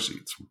of car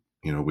seats.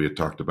 You know, we had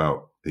talked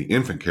about the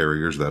infant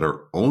carriers that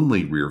are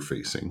only rear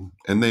facing,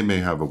 and they may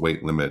have a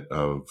weight limit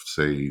of,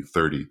 say,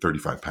 30,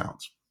 35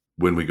 pounds.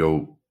 When we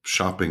go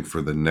shopping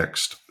for the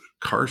next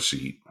car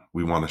seat,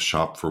 we want to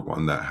shop for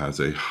one that has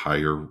a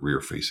higher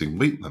rear facing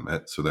weight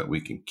limit so that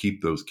we can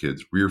keep those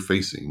kids rear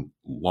facing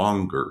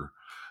longer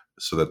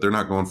so that they're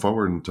not going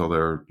forward until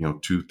they're,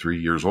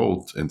 2-3 years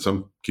old, and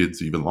some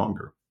kids even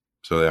longer.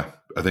 So yeah,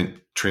 I think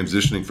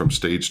transitioning from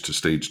stage to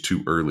stage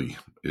too early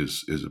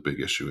is a big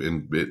issue.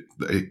 And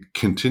it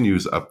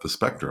continues up the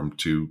spectrum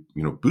to,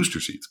 booster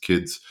seats,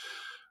 kids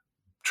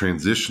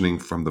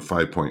transitioning from the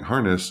 5-point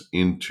harness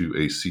into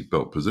a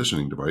seatbelt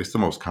positioning device, the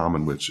most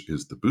common, which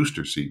is the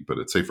booster seat. But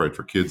at Safe Ride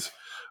for Kids,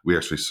 we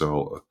actually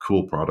sell a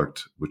cool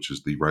product, which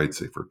is the Ride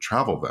Safer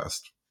Travel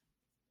Vest,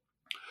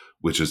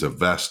 which is a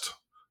vest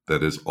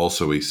that is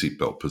also a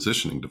seatbelt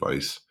positioning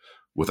device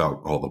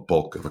without all the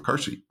bulk of a car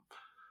seat.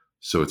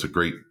 So it's a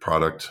great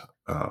product,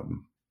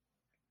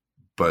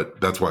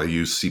 but that's why I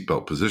use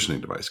seatbelt positioning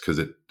device, because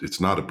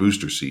it's not a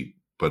booster seat,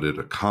 but it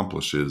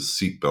accomplishes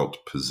seatbelt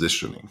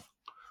positioning.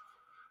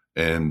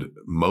 And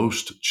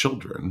most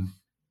children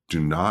do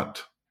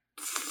not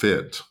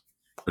fit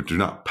or do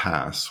not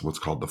pass what's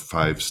called the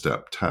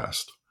 5-step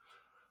test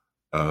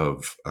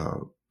of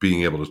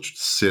being able to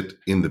sit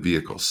in the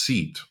vehicle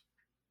seat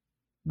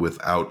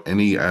without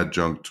any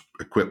adjunct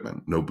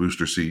equipment, no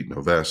booster seat,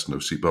 no vest, no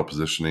seatbelt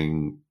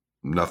positioning,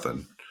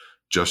 nothing,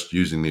 just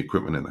using the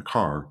equipment in the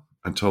car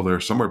until they're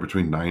somewhere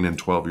between 9 and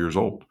 12 years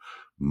old.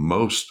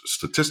 Most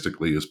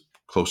statistically is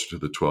closer to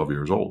the 12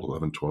 years old,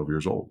 11, 12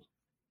 years old.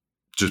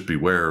 Just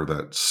beware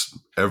that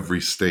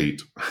every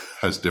state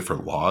has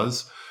different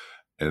laws,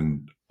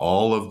 and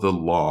all of the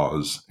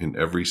laws in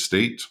every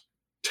state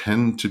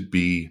tend to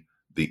be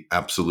the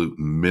absolute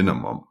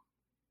minimum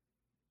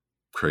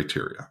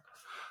criteria.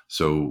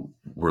 So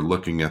we're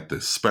looking at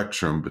the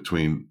spectrum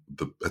between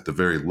at the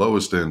very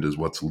lowest end is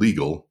what's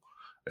legal,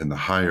 and the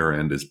higher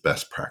end is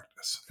best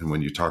practice. And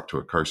when you talk to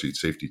a car seat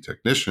safety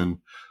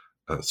technician,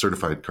 a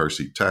certified car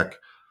seat tech,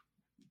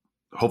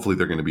 hopefully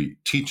they're going to be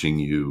teaching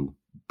you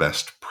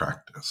best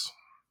practice.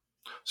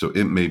 So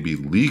it may be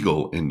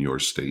legal in your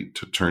state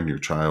to turn your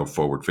child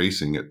forward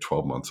facing at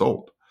 12 months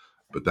old,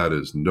 but that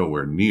is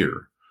nowhere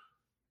near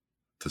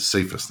the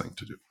safest thing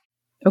to do.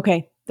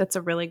 Okay, that's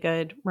a really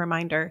good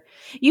reminder.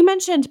 You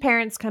mentioned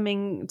parents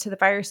coming to the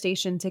fire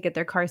station to get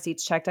their car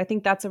seats checked. I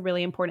think that's a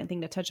really important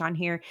thing to touch on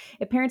here.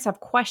 If parents have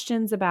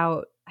questions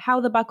about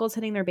how the buckle's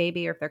hitting their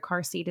baby or if their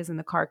car seat is in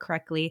the car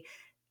correctly,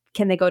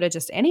 can they go to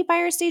just any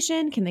fire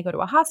station? Can they go to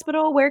a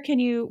hospital? Where can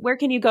you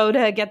go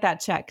to get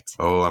that checked?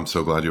 Oh, I'm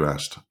so glad you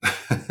asked.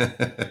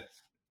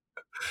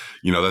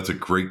 That's a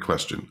great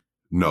question.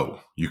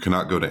 No, you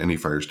cannot go to any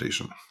fire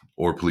station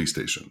or police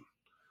station.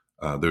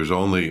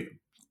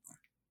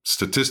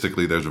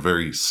 Statistically, there's a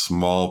very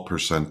small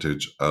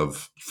percentage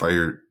of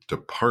fire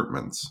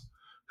departments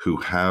who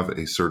have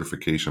a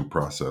certification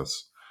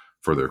process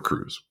for their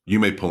crews. You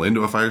may pull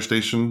into a fire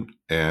station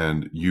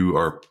and you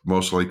are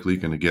most likely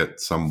going to get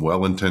some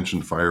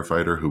well-intentioned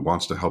firefighter who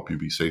wants to help you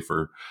be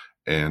safer,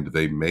 and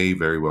they may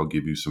very well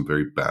give you some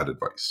very bad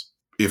advice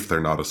if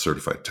they're not a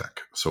certified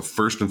tech. So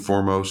first and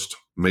foremost,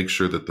 make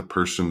sure that the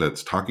person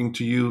that's talking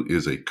to you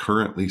is a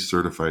currently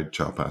certified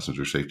child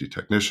passenger safety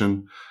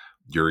technician.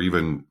 You're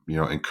even,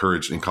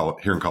 encouraged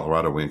here in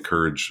Colorado, we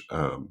encourage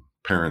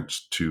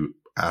parents to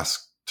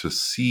ask to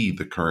see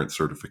the current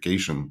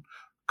certification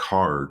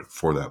card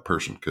for that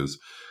person, because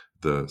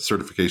the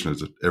certification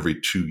is every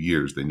 2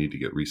 years they need to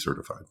get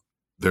recertified.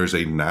 There's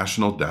a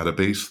national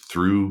database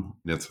through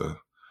NHTSA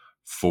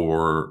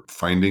for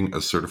finding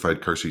a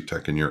certified car seat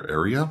tech in your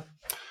area,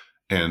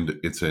 and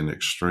it's an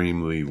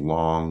extremely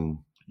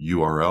long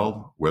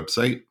URL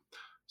website.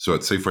 So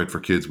at Safe Ride for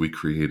Kids, we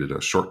created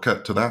a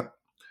shortcut to that,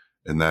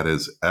 and that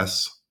is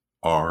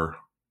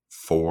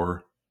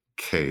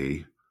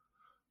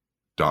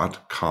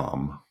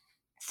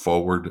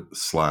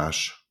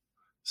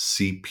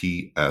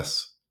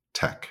sr4k.com/CPS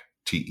tech,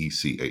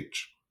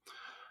 TECH.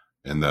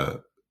 And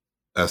the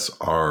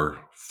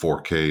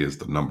SR4K is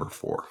the number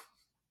 4.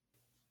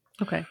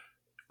 Okay.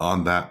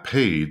 On that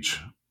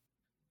page,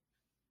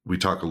 we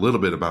talk a little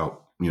bit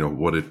about,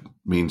 what it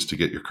means to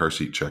get your car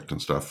seat checked and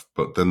stuff.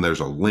 But then there's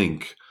a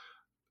link,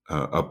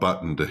 a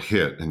button to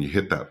hit, and you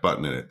hit that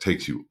button and it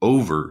takes you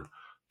over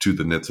to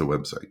the NHTSA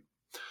website.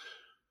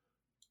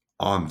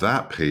 On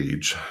that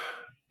page,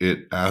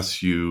 it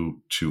asks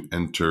you to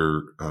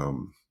enter,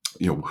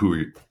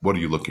 what are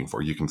you looking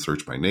for? You can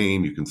search by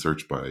name, you can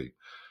search by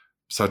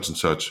such and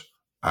such.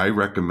 I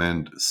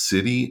recommend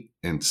city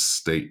and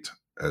state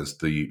as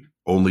the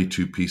only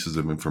 2 pieces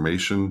of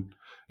information.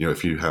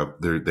 If you have,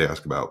 they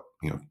ask about,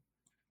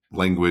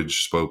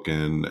 language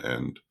spoken,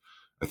 and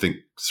I think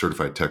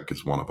certified tech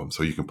is one of them.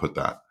 So you can put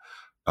that.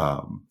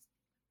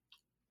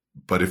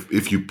 But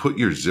if you put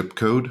your zip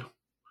code,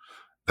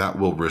 that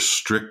will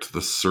restrict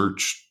the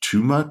search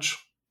too much.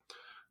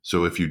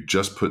 So if you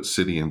just put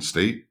city and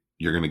state,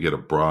 you're going to get a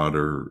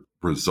broader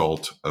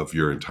result of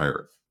your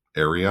entire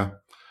area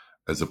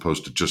as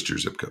opposed to just your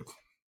zip code.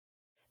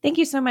 Thank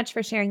you so much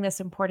for sharing this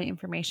important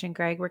information,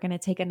 Greg. We're going to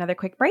take another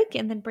quick break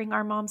and then bring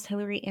our moms,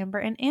 Hillary, Amber,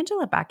 and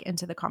Angela back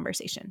into the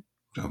conversation.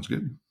 Sounds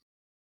good.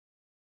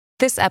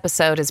 This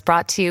episode is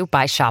brought to you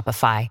by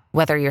Shopify.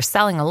 Whether you're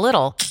selling a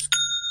little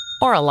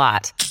or a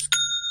lot,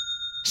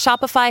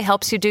 Shopify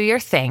helps you do your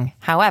thing,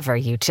 however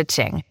you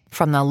cha-ching.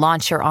 From the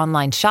launch your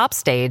online shop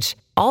stage,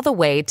 all the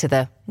way to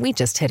the we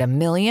just hit 1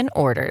 million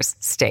orders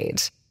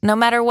stage. No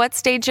matter what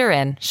stage you're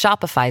in,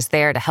 Shopify's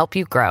there to help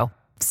you grow.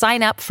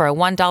 Sign up for a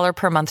 $1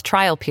 per month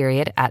trial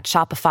period at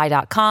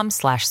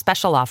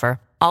shopify.com/special offer,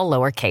 all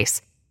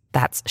lowercase.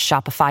 That's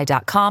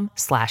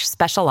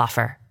shopify.com/special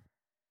offer.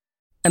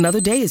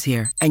 Another day is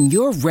here, and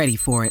you're ready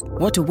for it.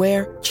 What to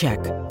wear? Check.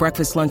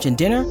 Breakfast, lunch, and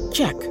dinner?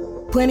 Check.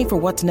 Planning for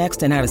what's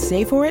next and how to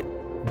save for it?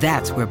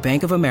 That's where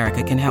Bank of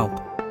America can help.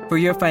 For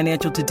your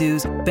financial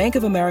to-dos, Bank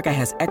of America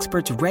has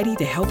experts ready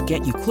to help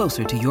get you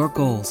closer to your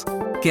goals.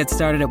 Get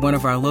started at one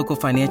of our local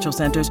financial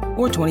centers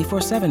or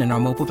 24/7 in our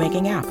mobile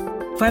banking app.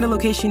 Find a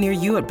location near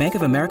you at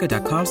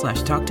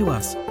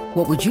bankofamerica.com/talktous.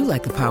 What would you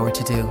like the power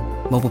to do?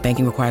 Mobile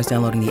banking requires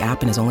downloading the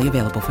app and is only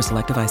available for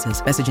select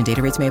devices. Message and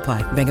data rates may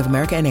apply. Bank of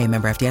America N.A.,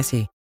 member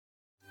FDIC.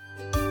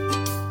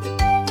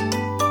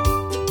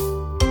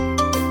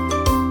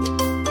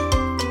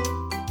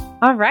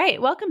 All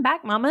right. Welcome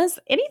back, mamas.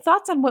 Any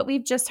thoughts on what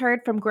we've just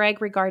heard from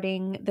Greg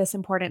regarding this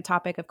important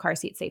topic of car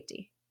seat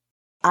safety?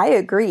 I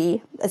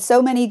agree.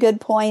 So many good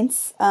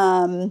points.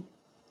 I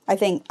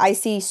think I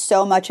see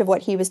so much of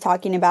what he was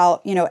talking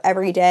about,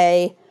 every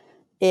day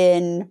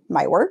in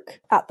my work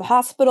at the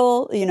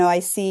hospital. I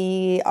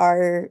see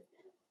our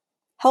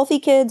healthy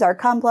kids, our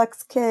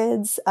complex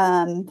kids.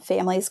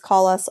 Families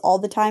call us all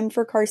the time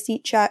for car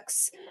seat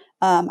checks.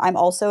 I'm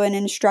also an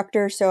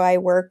instructor, so I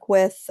work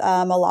with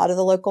a lot of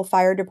the local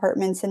fire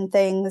departments and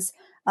things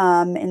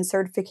in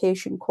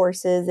certification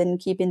courses and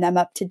keeping them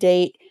up to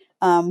date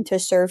to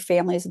serve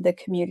families in the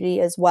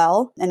community as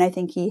well. And I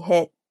think he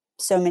hit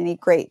so many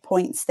great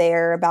points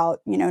there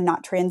about,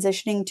 not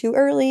transitioning too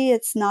early.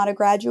 It's not a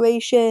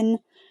graduation.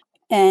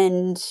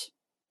 And,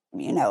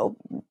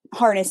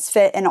 harness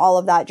fit and all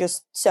of that,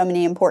 just so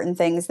many important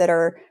things that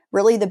are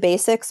really the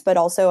basics, but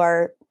also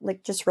are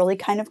just really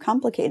kind of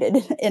complicated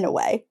in a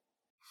way.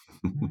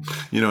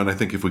 And I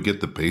think if we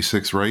get the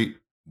basics right,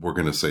 we're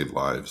going to save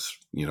lives,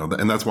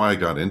 and that's why I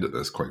got into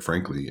this, quite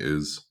frankly,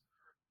 is,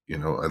 I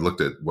looked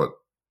at what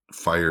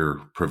fire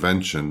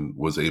prevention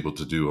was able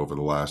to do over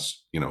the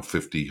last,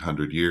 50,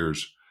 100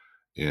 years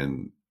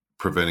in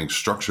preventing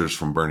structures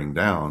from burning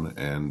down.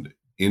 And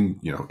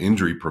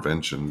injury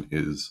prevention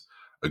is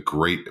a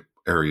great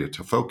area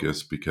to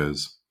focus,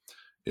 because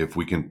if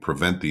we can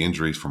prevent the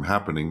injuries from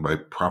happening by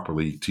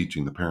properly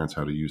teaching the parents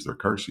how to use their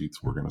car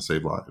seats, we're going to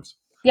save lives.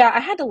 Yeah,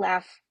 I had to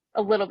laugh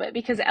a little bit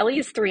because Ellie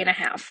is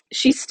 3.5.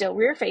 She's still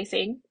rear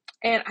facing.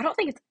 And I don't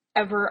think it's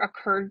ever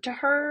occurred to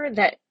her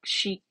that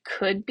she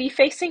could be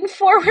facing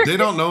forward. They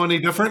don't know any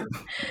different.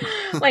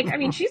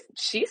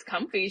 She's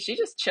comfy. She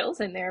just chills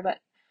in there. But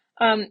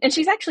and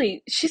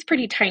she's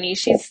pretty tiny.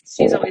 She's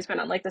always been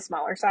on the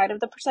smaller side of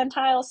the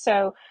percentile.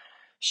 So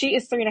she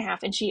is 3.5,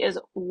 and she is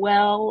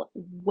well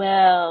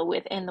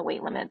within the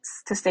weight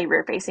limits to stay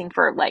rear facing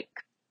for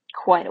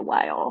quite a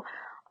while.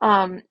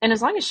 And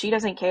as long as she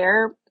doesn't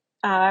care,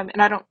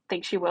 and I don't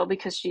think she will,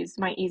 because she's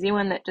my easy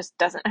one that just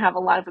doesn't have a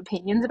lot of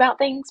opinions about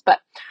things, but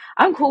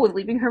I'm cool with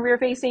leaving her rear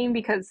facing,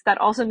 because that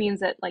also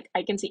means that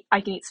I can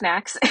eat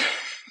snacks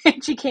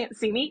and she can't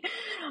see me.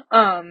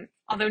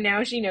 Although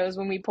now she knows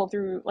when we pull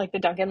through the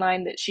Dunkin'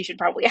 line that she should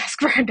probably ask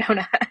for a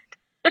donut.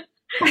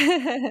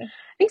 I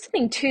think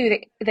something too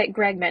that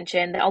Greg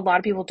mentioned that a lot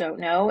of people don't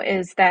know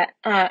is that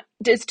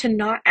is to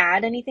not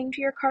add anything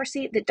to your car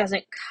seat that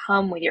doesn't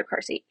come with your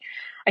car seat.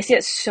 I see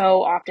it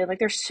so often.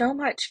 There's so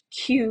much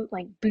cute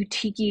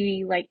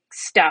boutique-y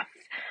stuff,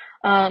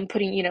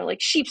 putting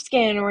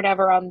sheepskin or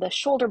whatever on the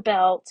shoulder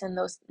belts and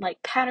those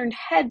patterned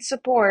head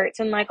supports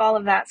and all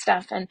of that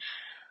stuff. And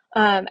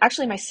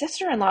actually my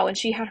sister-in-law, when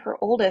she had her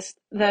oldest,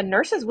 the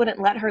nurses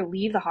wouldn't let her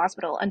leave the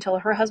hospital until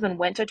her husband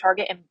went to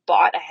Target and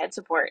bought a head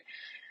support.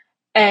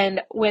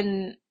 And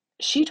when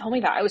she told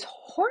me that, I was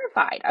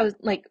horrified. I was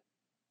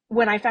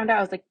when I found out,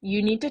 I was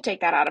you need to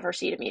take that out of her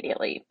seat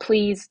immediately.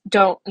 Please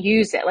don't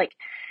use it.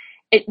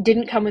 It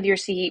didn't come with your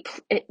seat.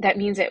 That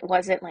means it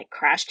wasn't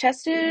crash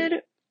tested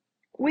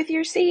with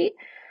your seat.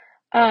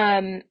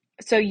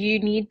 So you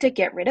need to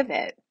get rid of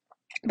it.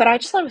 But I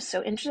just thought it was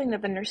so interesting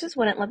that the nurses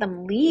wouldn't let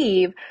them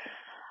leave.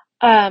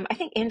 I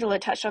think Angela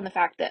touched on the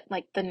fact that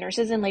the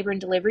nurses in labor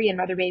and delivery and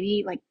mother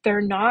baby, they're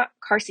not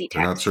car seat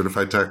techs. They're not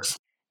certified techs.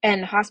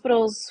 And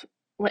hospitals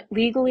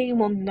legally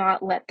will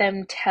not let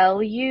them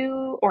tell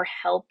you or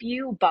help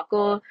you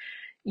buckle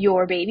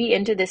your baby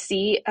into the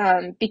seat,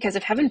 because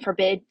if heaven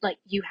forbid,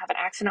 you have an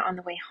accident on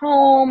the way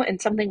home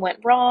and something went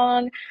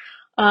wrong,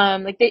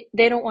 they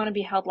don't want to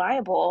be held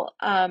liable.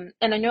 And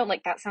I know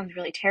that sounds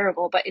really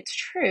terrible, but it's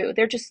true.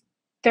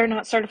 They're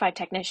not certified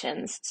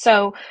technicians.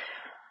 So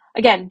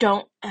again,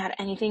 don't add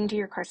anything to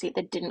your car seat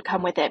that didn't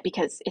come with it,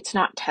 because it's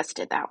not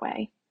tested that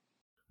way.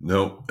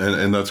 No,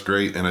 and that's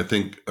great. And I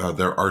think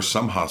there are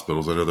some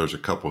hospitals, I know there's a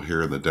couple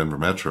here in the Denver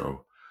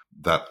Metro,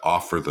 that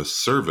offer the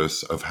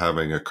service of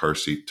having a car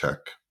seat tech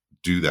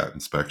do that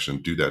inspection,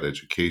 do that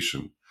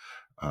education.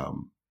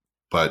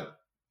 But,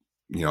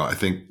 I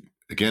think,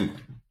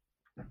 again,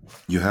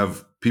 you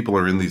have people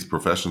are in these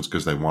professions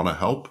because they want to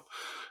help,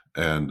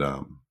 and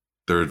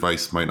their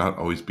advice might not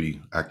always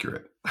be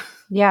accurate.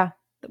 Yeah.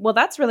 Well,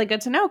 that's really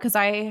good to know, because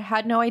I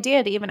had no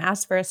idea to even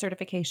ask for a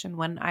certification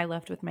when I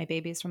left with my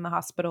babies from the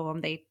hospital,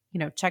 and they,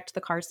 checked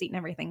the car seat and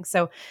everything.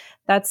 So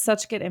that's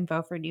such good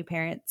info for new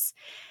parents.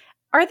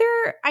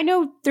 I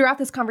know throughout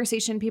this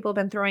conversation, people have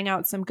been throwing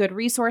out some good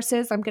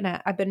resources.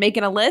 I've been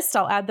making a list.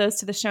 I'll add those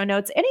to the show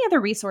notes. Any other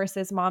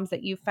resources, moms,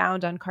 that you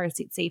found on car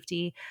seat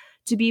safety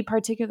to be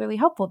particularly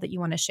helpful that you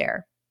want to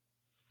share?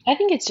 I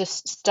think it's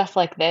just stuff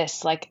like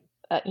this,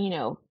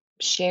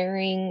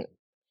 sharing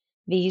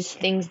these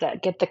things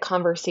that get the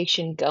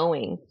conversation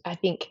going. I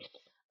think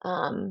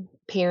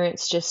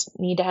parents just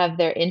need to have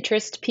their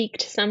interest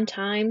piqued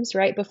sometimes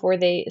right before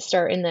they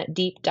start in that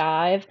deep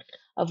dive.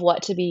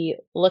 what to be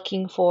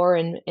looking for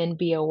and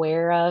be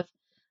aware of.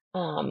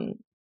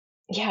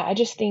 Yeah, I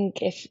just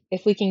think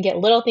if we can get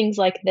little things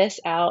like this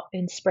out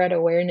and spread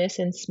awareness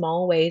in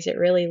small ways, it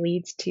really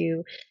leads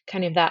to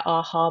kind of that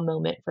aha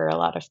moment for a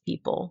lot of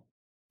people.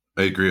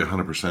 I agree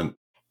 100%.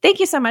 Thank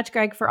you so much,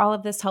 Greg, for all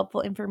of this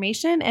helpful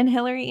information. And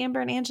Hillary,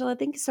 Amber, and Angela,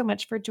 thank you so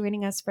much for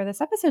joining us for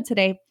this episode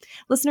today.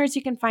 Listeners,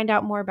 you can find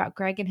out more about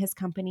Greg and his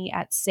company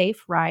at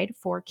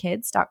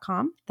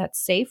SafeRide4Kids.com.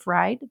 That's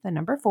SafeRide, the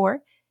number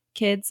 4,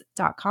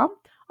 kids.com.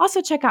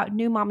 Also, check out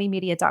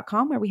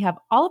newmommymedia.com, where we have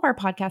all of our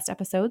podcast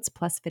episodes,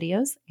 plus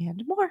videos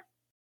and more.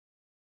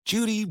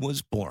 Judy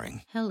was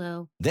boring.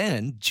 Hello.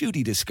 Then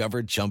Judy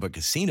discovered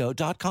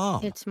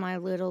ChumbaCasino.com. It's my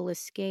little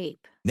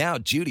escape. Now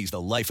Judy's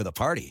the life of the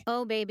party.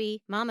 Oh,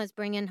 baby, mama's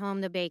bringing home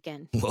the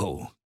bacon.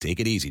 Whoa, take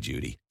it easy,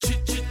 Judy.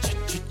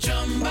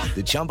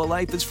 The Chumba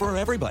life is for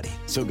everybody.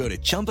 So go to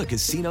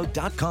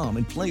ChumbaCasino.com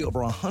and play over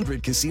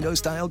 100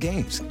 casino-style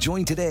games.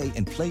 Join today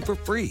and play for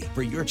free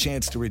for your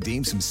chance to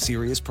redeem some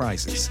serious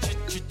prizes.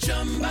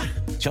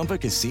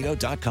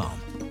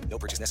 ChumbaCasino.com. No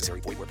purchase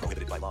necessary. Void where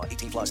prohibited by law.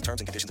 18 plus terms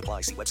and conditions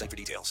apply. See website for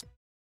details.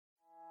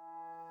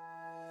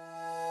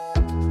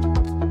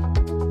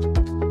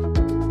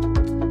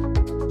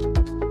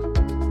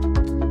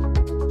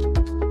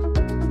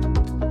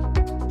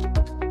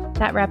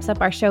 That wraps up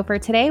our show for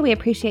today. We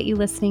appreciate you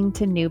listening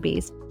to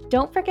Newbies.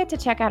 Don't forget to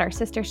check out our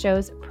sister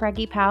shows,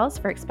 Preggy Pals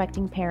for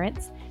expecting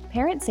parents,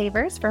 Parent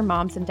Savers for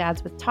moms and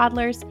dads with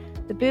toddlers,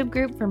 the Boob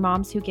Group for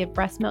moms who give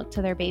breast milk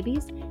to their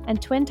babies,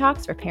 and Twin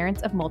Talks for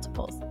parents of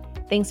multiples.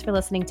 Thanks for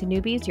listening to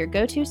Newbies, your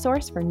go-to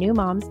source for new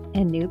moms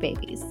and new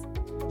babies.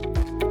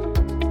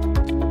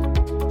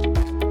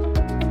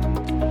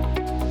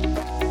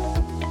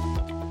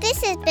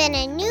 This has been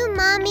a New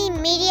Mommy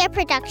Media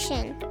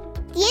production.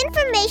 The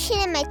information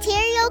and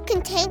material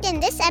contained in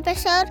this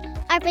episode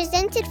are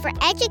presented for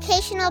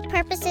educational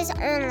purposes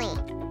only.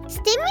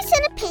 Statements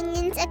and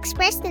opinions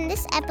expressed in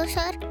this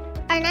episode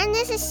are not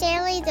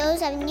necessarily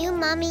those of New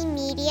Mommy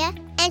Media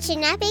and should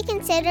not be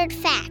considered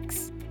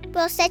facts.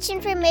 While such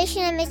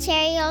information and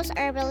materials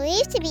are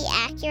believed to be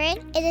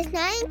accurate, it is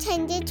not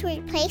intended to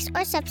replace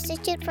or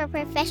substitute for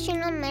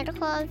professional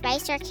medical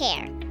advice or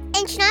care,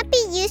 and should not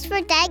be used for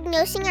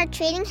diagnosing or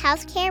treating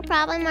healthcare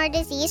problem or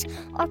disease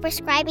or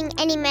prescribing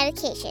any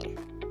medication.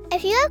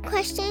 If you have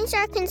questions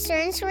or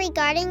concerns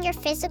regarding your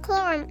physical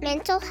or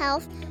mental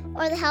health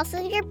or the health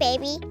of your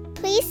baby,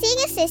 please seek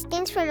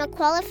assistance from a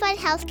qualified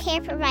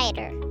healthcare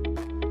provider.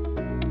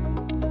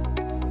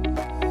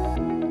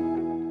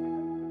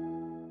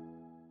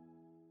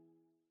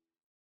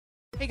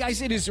 Hey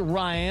guys, it is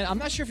Ryan. I'm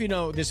not sure if you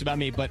know this about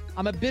me, but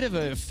I'm a bit of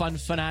a fun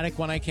fanatic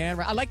when I can.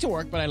 I like to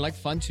work, but I like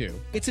fun too.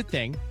 It's a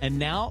thing. And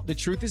now the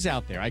truth is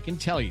out there. I can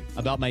tell you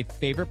about my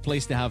favorite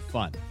place to have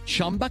fun.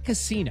 Chumba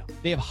Casino.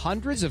 They have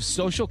hundreds of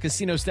social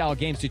casino style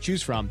games to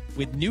choose from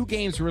with new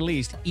games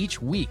released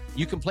each week.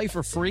 You can play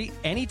for free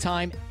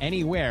anytime,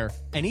 anywhere.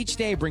 And each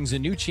day brings a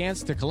new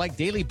chance to collect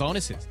daily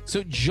bonuses.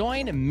 So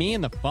join me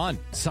in the fun.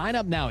 Sign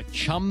up now at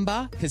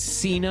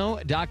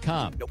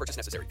ChumbaCasino.com. No purchase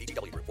necessary.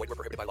 VGW Group. Void where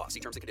prohibited by law. See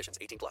terms and conditions.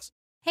 18 plus.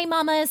 Hey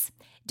mamas,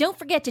 don't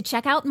forget to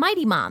check out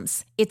Mighty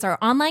Moms. It's our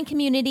online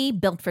community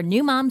built for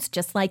new moms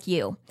just like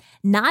you.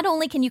 Not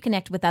only can you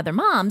connect with other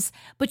moms,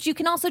 but you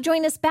can also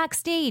join us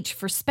backstage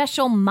for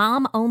special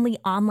mom-only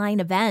online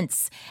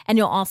events. And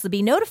you'll also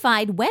be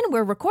notified when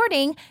we're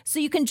recording so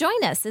you can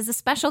join us as a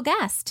special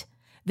guest.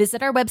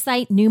 Visit our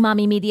website,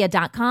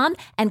 newmommymedia.com,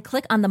 and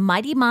click on the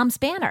Mighty Moms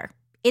banner.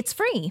 It's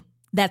free.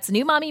 That's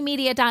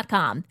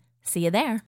newmommymedia.com. See you there.